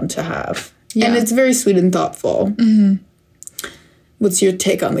fun one to have. Yeah. And it's very sweet and thoughtful. What's your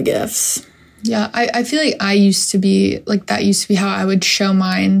take on the gifts? Yeah, I feel like I used to be, like, that used to be how I would show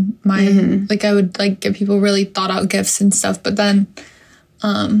mine. Like, I would, like, give people really thought-out gifts and stuff, but then,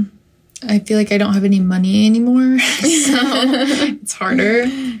 I feel like I don't have any money anymore, so it's harder.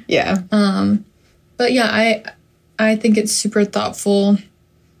 Yeah. But yeah, I think it's super thoughtful,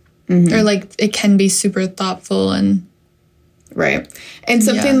 or, like, it can be super thoughtful and... Right. And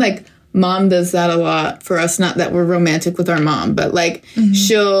something like, Mom does that a lot for us, not that we're romantic with our mom, but, like,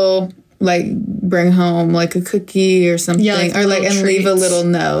 she'll... like bring home like a cookie or something, or like and treats. Leave a little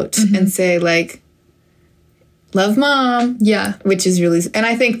note and say like, love Mom. Yeah. Which is really, and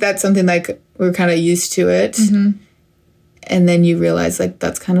I think that's something like we're kind of used to it. And then you realize like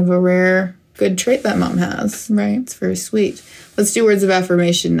that's kind of a rare good trait that Mom has. Right. It's very sweet. Let's do words of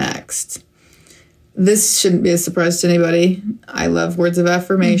affirmation next. This shouldn't be a surprise to anybody. I love words of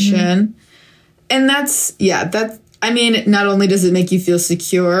affirmation. And that's, I mean, not only does it make you feel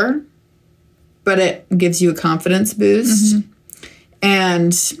secure, but it gives you a confidence boost.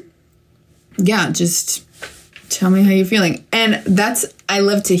 And just tell me how you're feeling. And I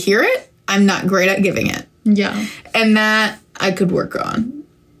love to hear it. I'm not great at giving it. Yeah. And that I could work on.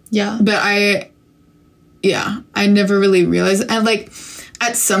 Yeah. But I never really realized. And like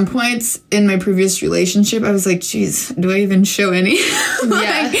at some points in my previous relationship, I was like, geez, do I even show any?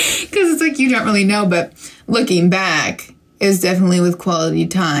 Because it's like you don't really know. But looking back, it was definitely with quality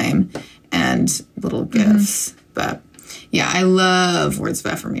time and little gifts. But yeah, I love words of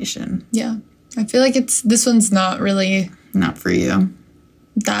affirmation. Yeah. I feel like this one's not really... Not for you.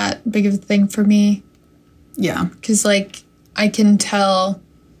 That big of a thing for me. Yeah. Because like I can tell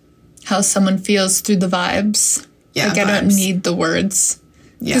how someone feels through the vibes. Yeah, like vibes. I don't need the words.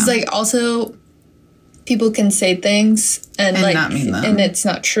 Yeah. Because like also people can say things and like not mean them. And it's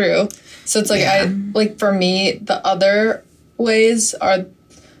not true. So it's like like for me the other ways are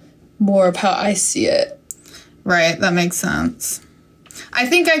more of how I see it. Right, that makes sense. I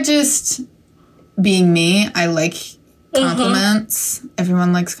think being me, I like compliments.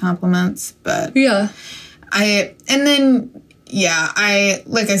 Everyone likes compliments, but like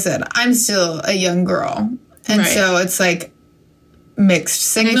I said, I'm still a young girl. And so it's like mixed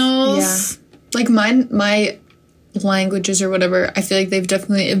signals. Like my languages or whatever, I feel like they've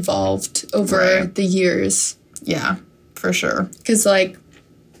definitely evolved over the years. Yeah, for sure. Because, like,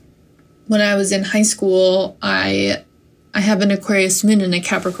 when I was in high school, I have an Aquarius moon and a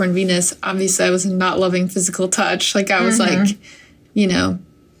Capricorn Venus. Obviously, I was not loving physical touch. Like, I was like, you know,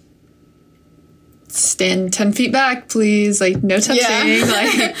 stand 10 feet back, please. Like, no touching. Yeah.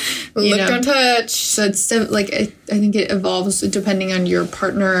 Like, look, don't touch. So it's like, I think it evolves depending on your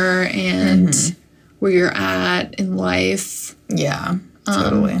partner and where you're at in life. Yeah,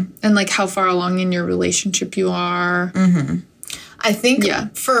 totally. And like how far along in your relationship you are. I think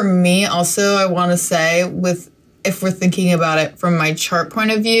for me also, I want to say if we're thinking about it from my chart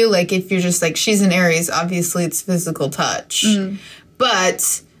point of view, like if you're just like, she's in Aries, obviously it's physical touch.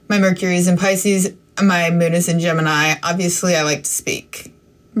 But my Mercury is in Pisces, my moon is in Gemini. Obviously, I like to speak.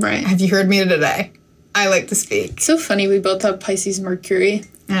 Right. Have you heard me today? I like to speak. It's so funny. We both have Pisces Mercury.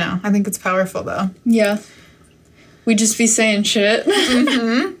 I know. I think it's powerful, though. Yeah. We just be saying shit.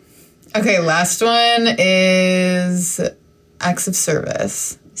 Okay, last one is acts of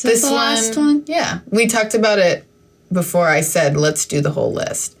service. Is that the last one? Yeah. We talked about it before I said, let's do the whole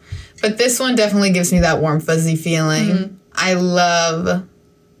list. But this one definitely gives me that warm, fuzzy feeling. I love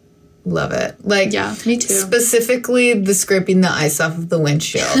it. Like, yeah, me too. Specifically, the scraping the ice off of the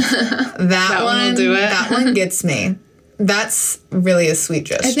windshield. that one will do it. That one gets me. That's really a sweet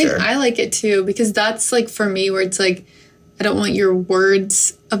gesture. I think I like it too, because that's like for me where it's like, I don't want your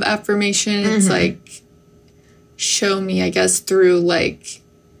words of affirmation. It's like, show me, I guess, through like,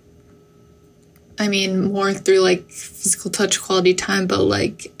 I mean, more through like physical touch, quality time, but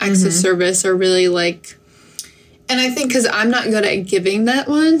like acts of service are really like. And I think because I'm not good at giving that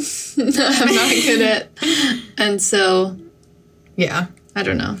one, I'm not good at, and so, yeah, I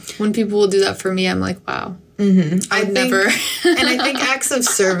don't know. When people will do that for me, I'm like, wow, I'd never. And I think acts of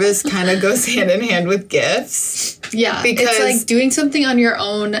service kind of goes hand in hand with gifts. Yeah, because it's like doing something on your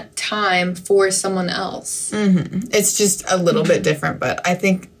own time for someone else. It's just a little bit different, but I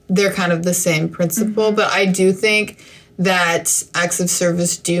think they're kind of the same principle. But I do think that acts of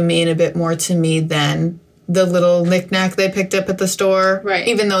service do mean a bit more to me than the little knick-knack they picked up at the store. Right.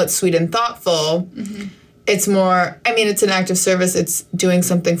 Even though it's sweet and thoughtful, it's more, I mean, it's an act of service. It's doing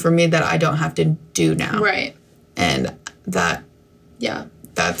something for me that I don't have to do now. Right. And that's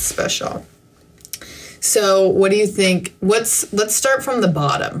special. So what do you think? Let's start from the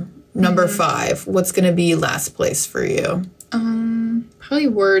bottom. Number 5. What's going to be last place for you? Probably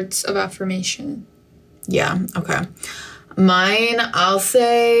words of affirmation. Yeah, okay. Mine, I'll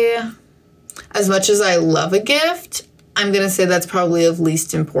say, as much as I love a gift, I'm going to say that's probably of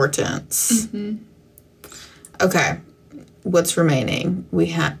least importance. Okay. What's remaining?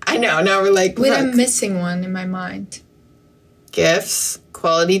 I know, now we're like... Wait, I'm missing one in my mind. Gifts,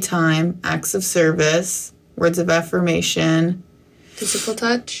 quality time, acts of service, words of affirmation. Physical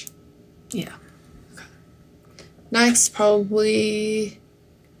touch? Yeah. Okay. Next, probably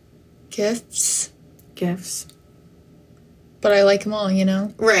gifts. But I like them all, you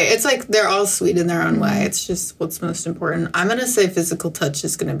know? Right. It's like they're all sweet in their own way. It's just what's most important. I'm going to say physical touch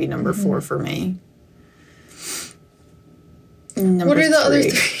is going to be number 4 for me. What are the other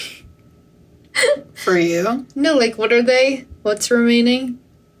 3? For you? No, like, what are they? What's remaining?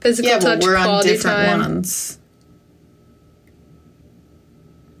 Physical touch, we're quality on different time. ones.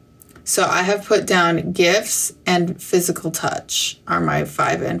 So I have put down gifts and physical touch are my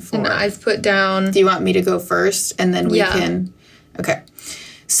 5 and 4. And I've put down... Do you want me to go first? And then we can... Okay.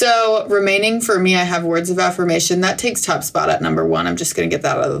 So remaining for me, I have words of affirmation. That takes top spot at number 1. I'm just going to get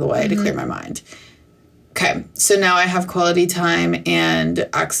that out of the way to clear my mind. Okay. So now I have quality time and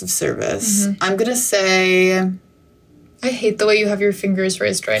acts of service. I'm going to say... I hate the way you have your fingers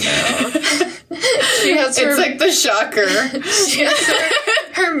raised right now. It's like the shocker. She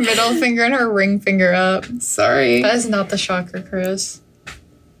has her middle finger and her ring finger up. Sorry. That is not the shocker, Chris.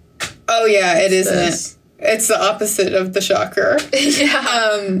 Oh, yeah, it isn't. It's the opposite of the shocker.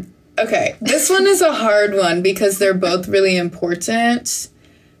 Yeah. Okay. This one is a hard one because they're both really important.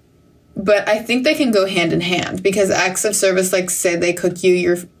 But I think they can go hand in hand because acts of service, like say they cook you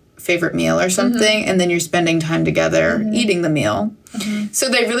your favorite meal or something, and then you're spending time together eating the meal. So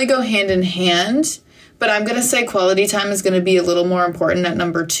they really go hand in hand. But I'm going to say quality time is going to be a little more important at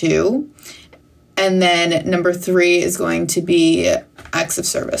number 2. And then number 3 is going to be acts of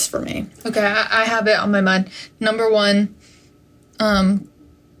service for me. Okay, I have it on my mind. Number 1,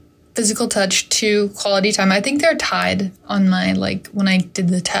 physical touch. 2, quality time. I think they're tied on my, like, when I did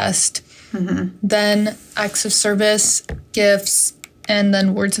the test. Then acts of service, gifts, and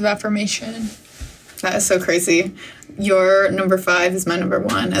then words of affirmation. That is so crazy. Your number 5 is my number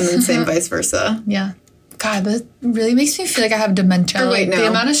 1, and then same vice versa. Yeah. God, that really makes me feel like I have dementia. Or wait, like, no. The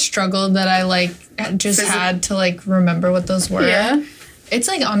amount of struggle that I, like, just had to, like, remember what those were. Yeah. It's,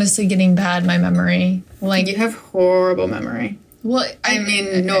 like, honestly getting bad, my memory. Like, you have horrible memory. Well, I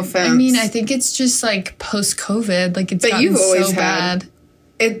mean, no offense. I mean, I think it's just, like, post-COVID. Like, it's gotten so bad.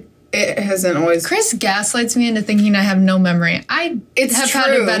 It hasn't always... Chris gaslights me into thinking I have no memory. I have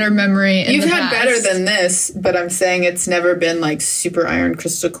had a better memory in You've the had past. better than this, but I'm saying it's never been, like, super iron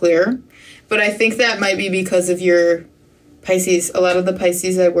crystal clear. But I think that might be because of your Pisces. A lot of the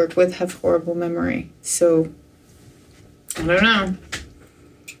Pisces I work with have horrible memory. So, I don't know.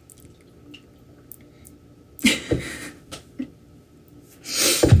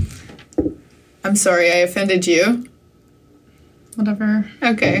 I'm sorry I offended you. Whatever.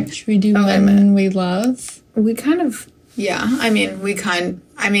 Okay. Should we do Men We Love? We kind of, yeah. I mean, we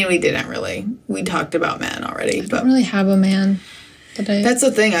didn't really. We talked about men already. I don't really have a man. That's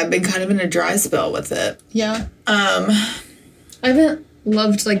the thing. I've been kind of in a dry spell with it. Yeah. I haven't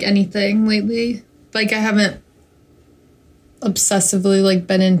loved, like, anything lately. Like, I haven't obsessively, like,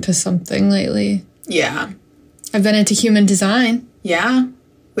 been into something lately. Yeah. I've been into human design. Yeah.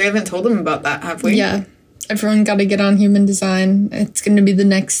 We haven't told them about that, have we? Yeah. Everyone got to get on human design. It's going to be the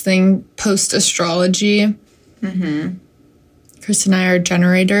next thing post-astrology. Mm-hmm. Chris and I are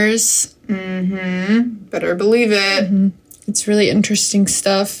generators. Mm-hmm. Better believe it. Mm-hmm. It's really interesting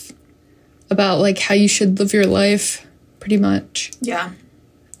stuff about, like, how you should live your life, pretty much. Yeah.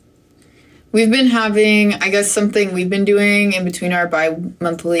 We've been having, I guess, something we've been doing in between our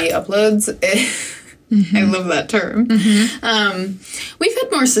bi-monthly uploads. Mm-hmm. I love that term. Mm-hmm. We've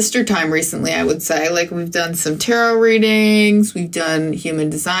had more sister time recently, I would say. Like, we've done some tarot readings. We've done human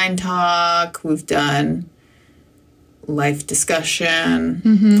design talk. We've done life discussion.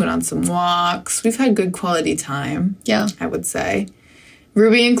 Mm-hmm. Went on some walks. We've had good quality time. Yeah. I would say.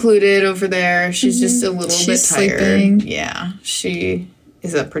 Ruby included over there. She's just a little bit tired. Sleeping. Yeah. She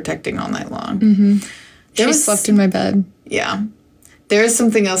is up protecting all night long. Mm-hmm. She slept in my bed. Yeah. There is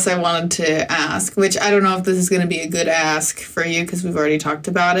something else I wanted to ask, which I don't know if this is going to be a good ask for you because we've already talked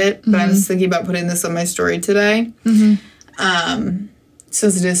about it, but I was thinking about putting this on my story today. Mm-hmm.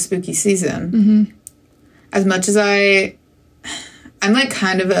 Since it is spooky season. Mm-hmm. As much as I'm like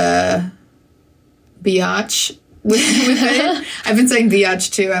kind of a biatch with it. I've been saying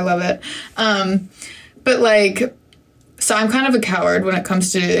biatch too. I love it. But like... So I'm kind of a coward when it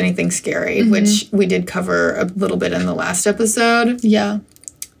comes to anything scary, which we did cover a little bit in the last episode. Yeah.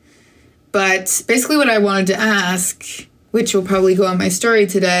 But basically what I wanted to ask, which will probably go on my story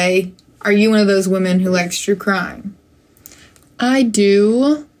today, are you one of those women who likes true crime? I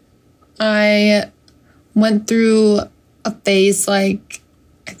do. I went through a phase, like,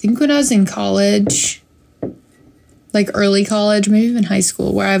 I think when I was in college... like early college, maybe even high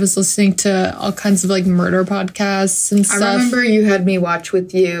school, where I was listening to all kinds of like murder podcasts and stuff. I remember you had me watch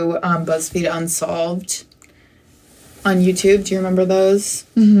with you BuzzFeed Unsolved on YouTube. Do you remember those?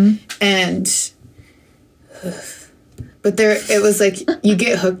 Mm-hmm. And, but it was like you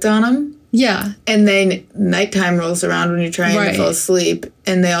get hooked on them. Yeah. And then nighttime rolls around when you're trying to fall asleep,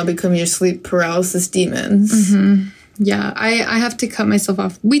 and they all become your sleep paralysis demons. Mm-hmm. Yeah, I have to cut myself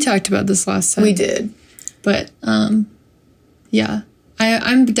off. We talked about this last time. We did. But, yeah,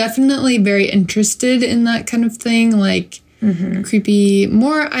 I'm definitely very interested in that kind of thing, like creepy,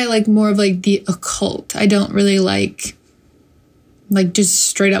 I like more of like the occult. I don't really like just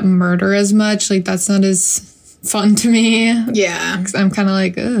straight up murder as much. Like, that's not as fun to me. Yeah. 'Cause I'm kind of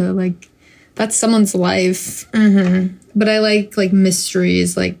like, ugh, like, that's someone's life. Mm-hmm. But I like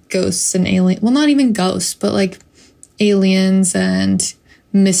mysteries, like ghosts and aliens. Well, not even ghosts, but like aliens and...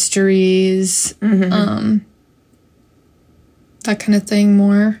 mysteries, that kind of thing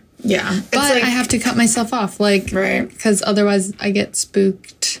more. Yeah. But I have to cut myself off, like, right. Because otherwise I get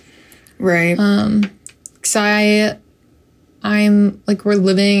spooked. Right. Because I'm, like, we're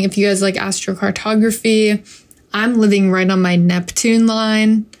living, if you guys like astrocartography, I'm living right on my Neptune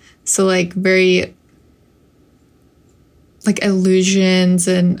line. So, like, very, like, illusions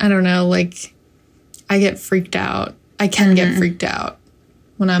and, I don't know, like, I get freaked out. I can get freaked out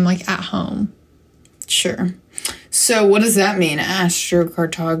when I'm, like, at home. Sure. So what does that mean,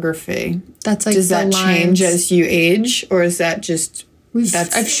 astrocartography? That's, like, does that change as you age, or is that just...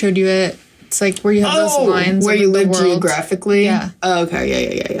 I've showed you it. It's, like, where you have those lines where you live geographically? Yeah. Oh,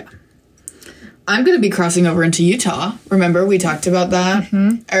 okay, yeah. I'm going to be crossing over into Utah. Remember, we talked about that?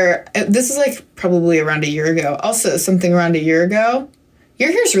 Mm-hmm. Or this is, like, probably around a year ago. Also, something around a year ago.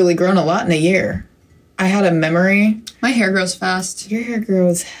 Your hair's really grown a lot in a year. I had a memory. My hair grows fast. Your hair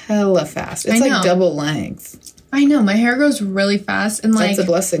grows hella fast. It's like double length. I know. My hair grows really fast. And that's a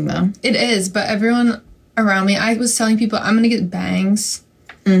blessing, though. It is. But everyone around me, I was telling people I'm going to get bangs.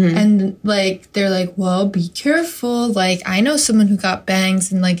 And, like, they're like, well, be careful. Like, I know someone who got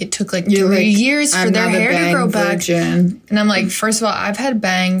bangs and, like, it took, like, 3 years for their hair to grow back. And I'm like, first of all, I've had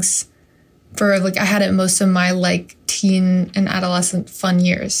bangs for, like, I had it most of my, like, teen and adolescent fun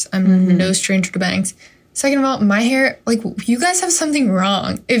years. I'm no stranger to bangs. Second of all, my hair, like, you guys have something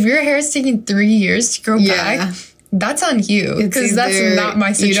wrong. If your hair is taking 3 years to grow back, that's on you, because that's not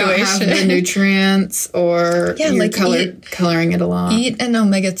my situation. You don't have the nutrients, or you're like coloring it a lot. Eat an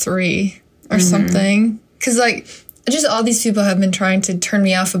omega-3 or something. Because, like, just all these people have been trying to turn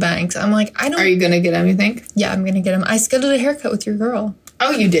me off of bangs. I'm like, I don't... Are you going to get them, you think? Yeah, I'm going to get them. I scheduled a haircut with your girl.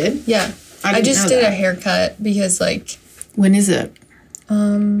 Oh, you did? Yeah. I just did a haircut because, like... When is it?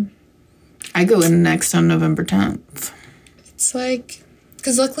 I go in next on November 10th. It's like...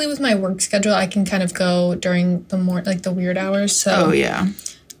 Because luckily with my work schedule, I can kind of go during the the weird hours. So I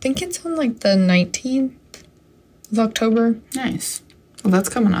think it's on, like, the 19th of October. Nice. Well, that's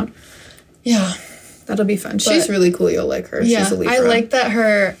coming up. Yeah. That'll be fun. She's really cool. You'll like her. Yeah, she's a Libra. I like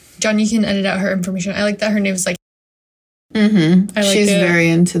that John, you can edit out her information. I like that her name is, like... She's very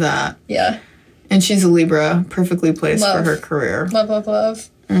into that. Yeah. And she's a Libra, perfectly placed for her career.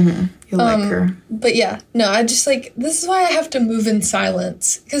 Love. You'll like her. But yeah, no, I just, like, this is why I have to move in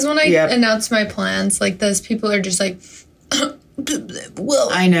silence. Because when I announce my plans, like, those people are just like, well,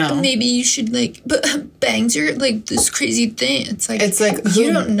 I know. Maybe you should, like, but bangs are, like, this crazy thing. It's like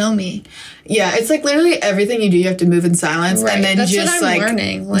you don't know me. Yeah, it's like literally everything you do, you have to move in silence. Right. And then that's just, what I'm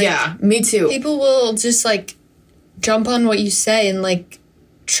learning. Like, yeah, me too. People will just, like, jump on what you say and, like,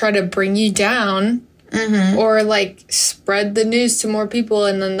 try to bring you down. Or, like, spread the news to more people,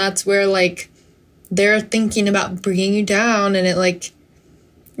 and then that's where, like, they're thinking about bringing you down, and it, like,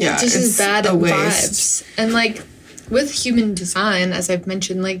 it just is bad vibes. And, like, with human design, as I've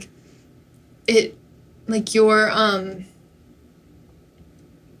mentioned, like, it, like, your,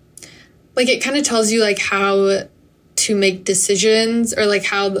 like, it kind of tells you, like, how to make decisions, or, like,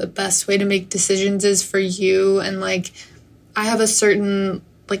 how the best way to make decisions is for you, and, like, I have a certain,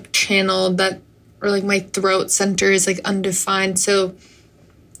 like, channel that, or, like, my throat center is, like, undefined. So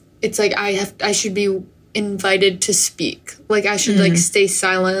it's, like, I should be invited to speak. Like, I should, like, stay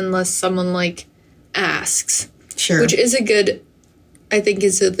silent unless someone, like, asks. Sure. Which is I think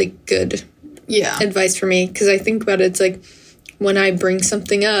is a, like, good advice for me. Because I think about it, it's, like, when I bring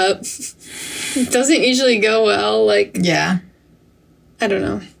something up, it doesn't usually go well. Like, I don't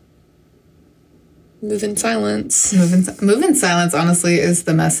know. Move in silence. Move in silence, honestly, is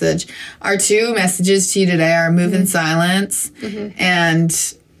the message. Our 2 messages to you today are move in silence and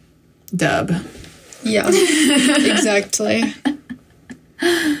dub. Yeah, exactly.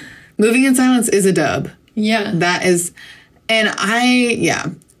 Moving in silence is a dub. Yeah. That is, and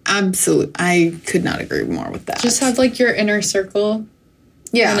absolutely. I could not agree more with that. Just have, like, your inner circle.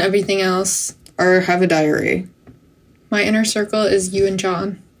 Yeah. And everything else. Or have a diary. My inner circle is you and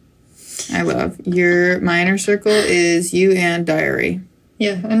John. I love my inner circle is you and diary.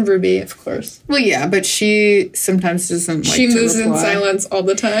 Yeah, and Ruby, of course. Well, yeah, but she sometimes doesn't like to reply. She moves in silence all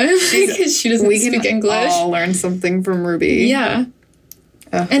the time because she doesn't speak English. We can all learn something from Ruby. Yeah.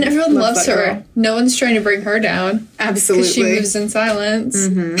 And everyone loves her. Girl. No one's trying to bring her down. Absolutely. Because she moves in silence.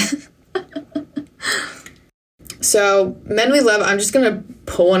 So, Men We Love, I'm just going to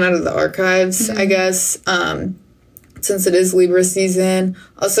pull one out of the archives, I guess. Since it is Libra season.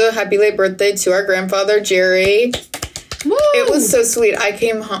 Also, happy late birthday to our grandfather, Jerry. Woo! It was so sweet. I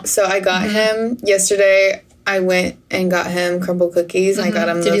came home, so I got him yesterday. I went and got him crumble cookies. And I got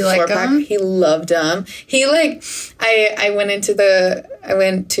him the 4-pack. He loved them. He, like, I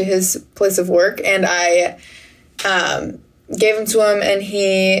went to his place of work, and I gave them to him, and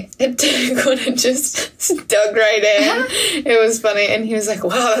he took one and just dug right in. It was funny, and he was like,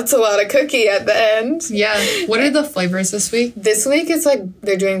 wow, that's a lot of cookie at the end. Yeah. What are the flavors this week? This week, it's like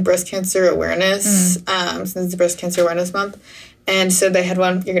they're doing breast cancer awareness, since it's Breast Cancer Awareness Month. And so they had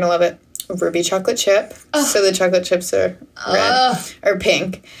one, you're going to love it, Ruby chocolate chip. So the chocolate chips are red, or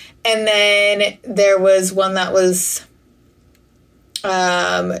pink. And then there was one that was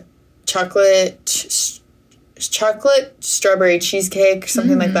chocolate strawberry cheesecake,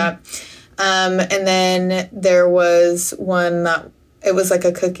 something like that. And then there was one that it was like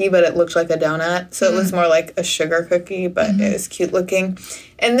a cookie, but it looked like a donut. So it was more like a sugar cookie, but it was cute looking.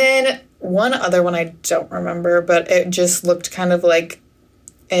 And then one other one I don't remember, but it just looked kind of like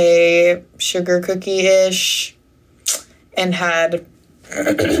a sugar cookie-ish and had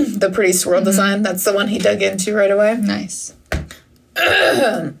the pretty swirl design. That's the one he dug into right away. Nice.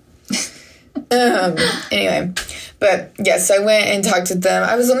 Anyway, but yes, I went and talked to them.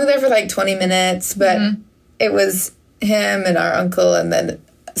 I was only there for like 20 minutes, but it was him and our uncle and then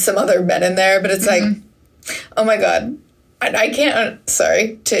some other men in there, but it's like, oh my God. I can't,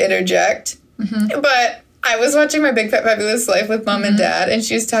 sorry to interject, but I was watching My Big Fat Fabulous Life with Mom and Dad, and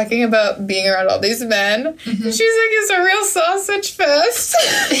she was talking about being around all these men. And she's like, it's a real sausage fest.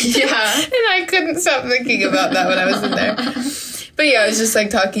 Yeah. And I couldn't stop thinking about that when I was in there. But yeah, I was just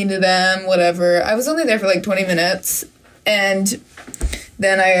like talking to them, whatever. I was only there for like 20 minutes, and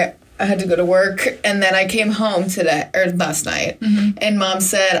then I had to go to work, and then I came home last night, and Mom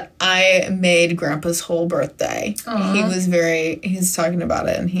said, I made Grandpa's whole birthday. Aww. He was talking about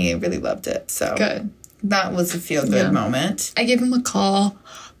it, and he really loved it. So good. That was a feel-good moment. I gave him a call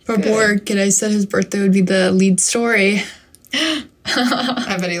for work, and I said his birthday would be the lead story.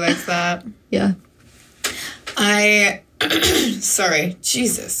 I bet he likes that. Yeah. Sorry,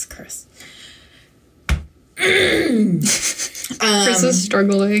 Jesus Christ. Chris is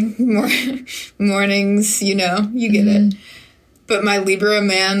struggling. Mornings, you get it. But my Libra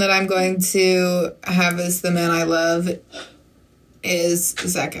man that I'm going to have as the man I love is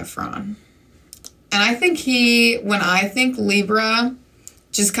Zac Efron. And I think when I think Libra,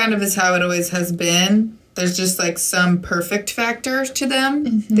 just kind of is how it always has been. There's just like some perfect factor to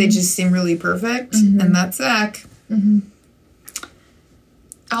them. They just seem really perfect. And that's Zac.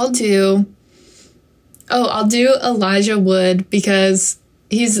 I'll do Elijah Wood because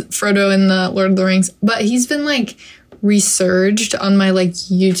he's Frodo in the Lord of the Rings, but he's been like resurged on my like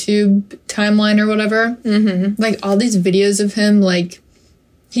YouTube timeline or whatever. Like all these videos of him, like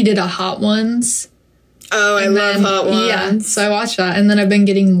he did a Hot Ones. Oh, I love Hot Ones. Yeah, so I watched that, and then I've been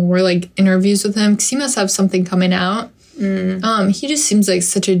getting more like interviews with him because he must have something coming out. He just seems like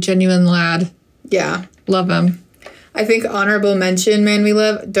such a genuine lad. Yeah, love him. I think honorable mention, man, we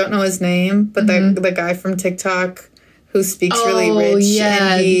love. Don't know his name, but the guy from TikTok who speaks really rich,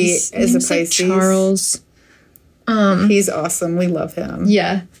 and he is a Pisces. Like Charles. He's awesome. We love him.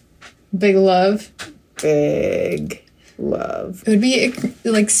 Yeah, big love. Big love. It would be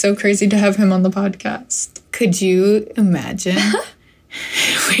like so crazy to have him on the podcast. Could you imagine?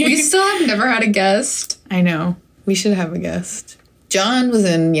 We still have never had a guest. I know. We should have a guest. John was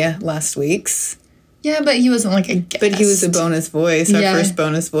in last week's. Yeah, but he wasn't like a guest. But he was a bonus voice, our first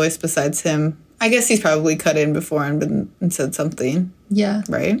bonus voice besides him. I guess he's probably cut in before and said something. Yeah.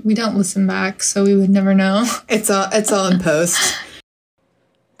 Right? We don't listen back, so we would never know. It's all in post.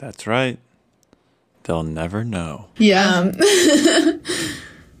 That's right. They'll never know. Yeah.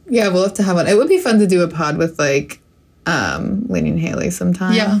 Yeah, we'll have to have one. It would be fun to do a pod with like Lainey and Haley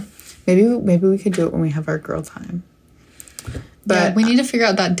sometime. Yeah. Maybe we could do it when we have our girl time. But yeah, we need to figure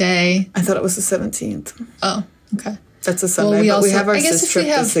out that day. I thought it was the 17th. Oh, okay. That's a Sunday, but we have our sis trip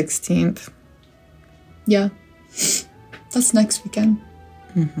the 16th. Yeah. That's next weekend.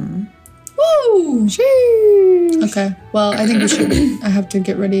 Woo! Sheesh. Okay. Well, I think we should. I have to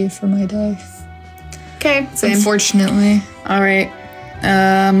get ready for my day. Okay, same. Unfortunately. All right.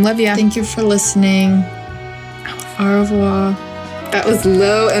 Love ya. Thank you for listening. Au revoir. That was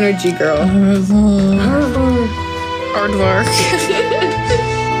low energy, girl. Au revoir. Au revoir.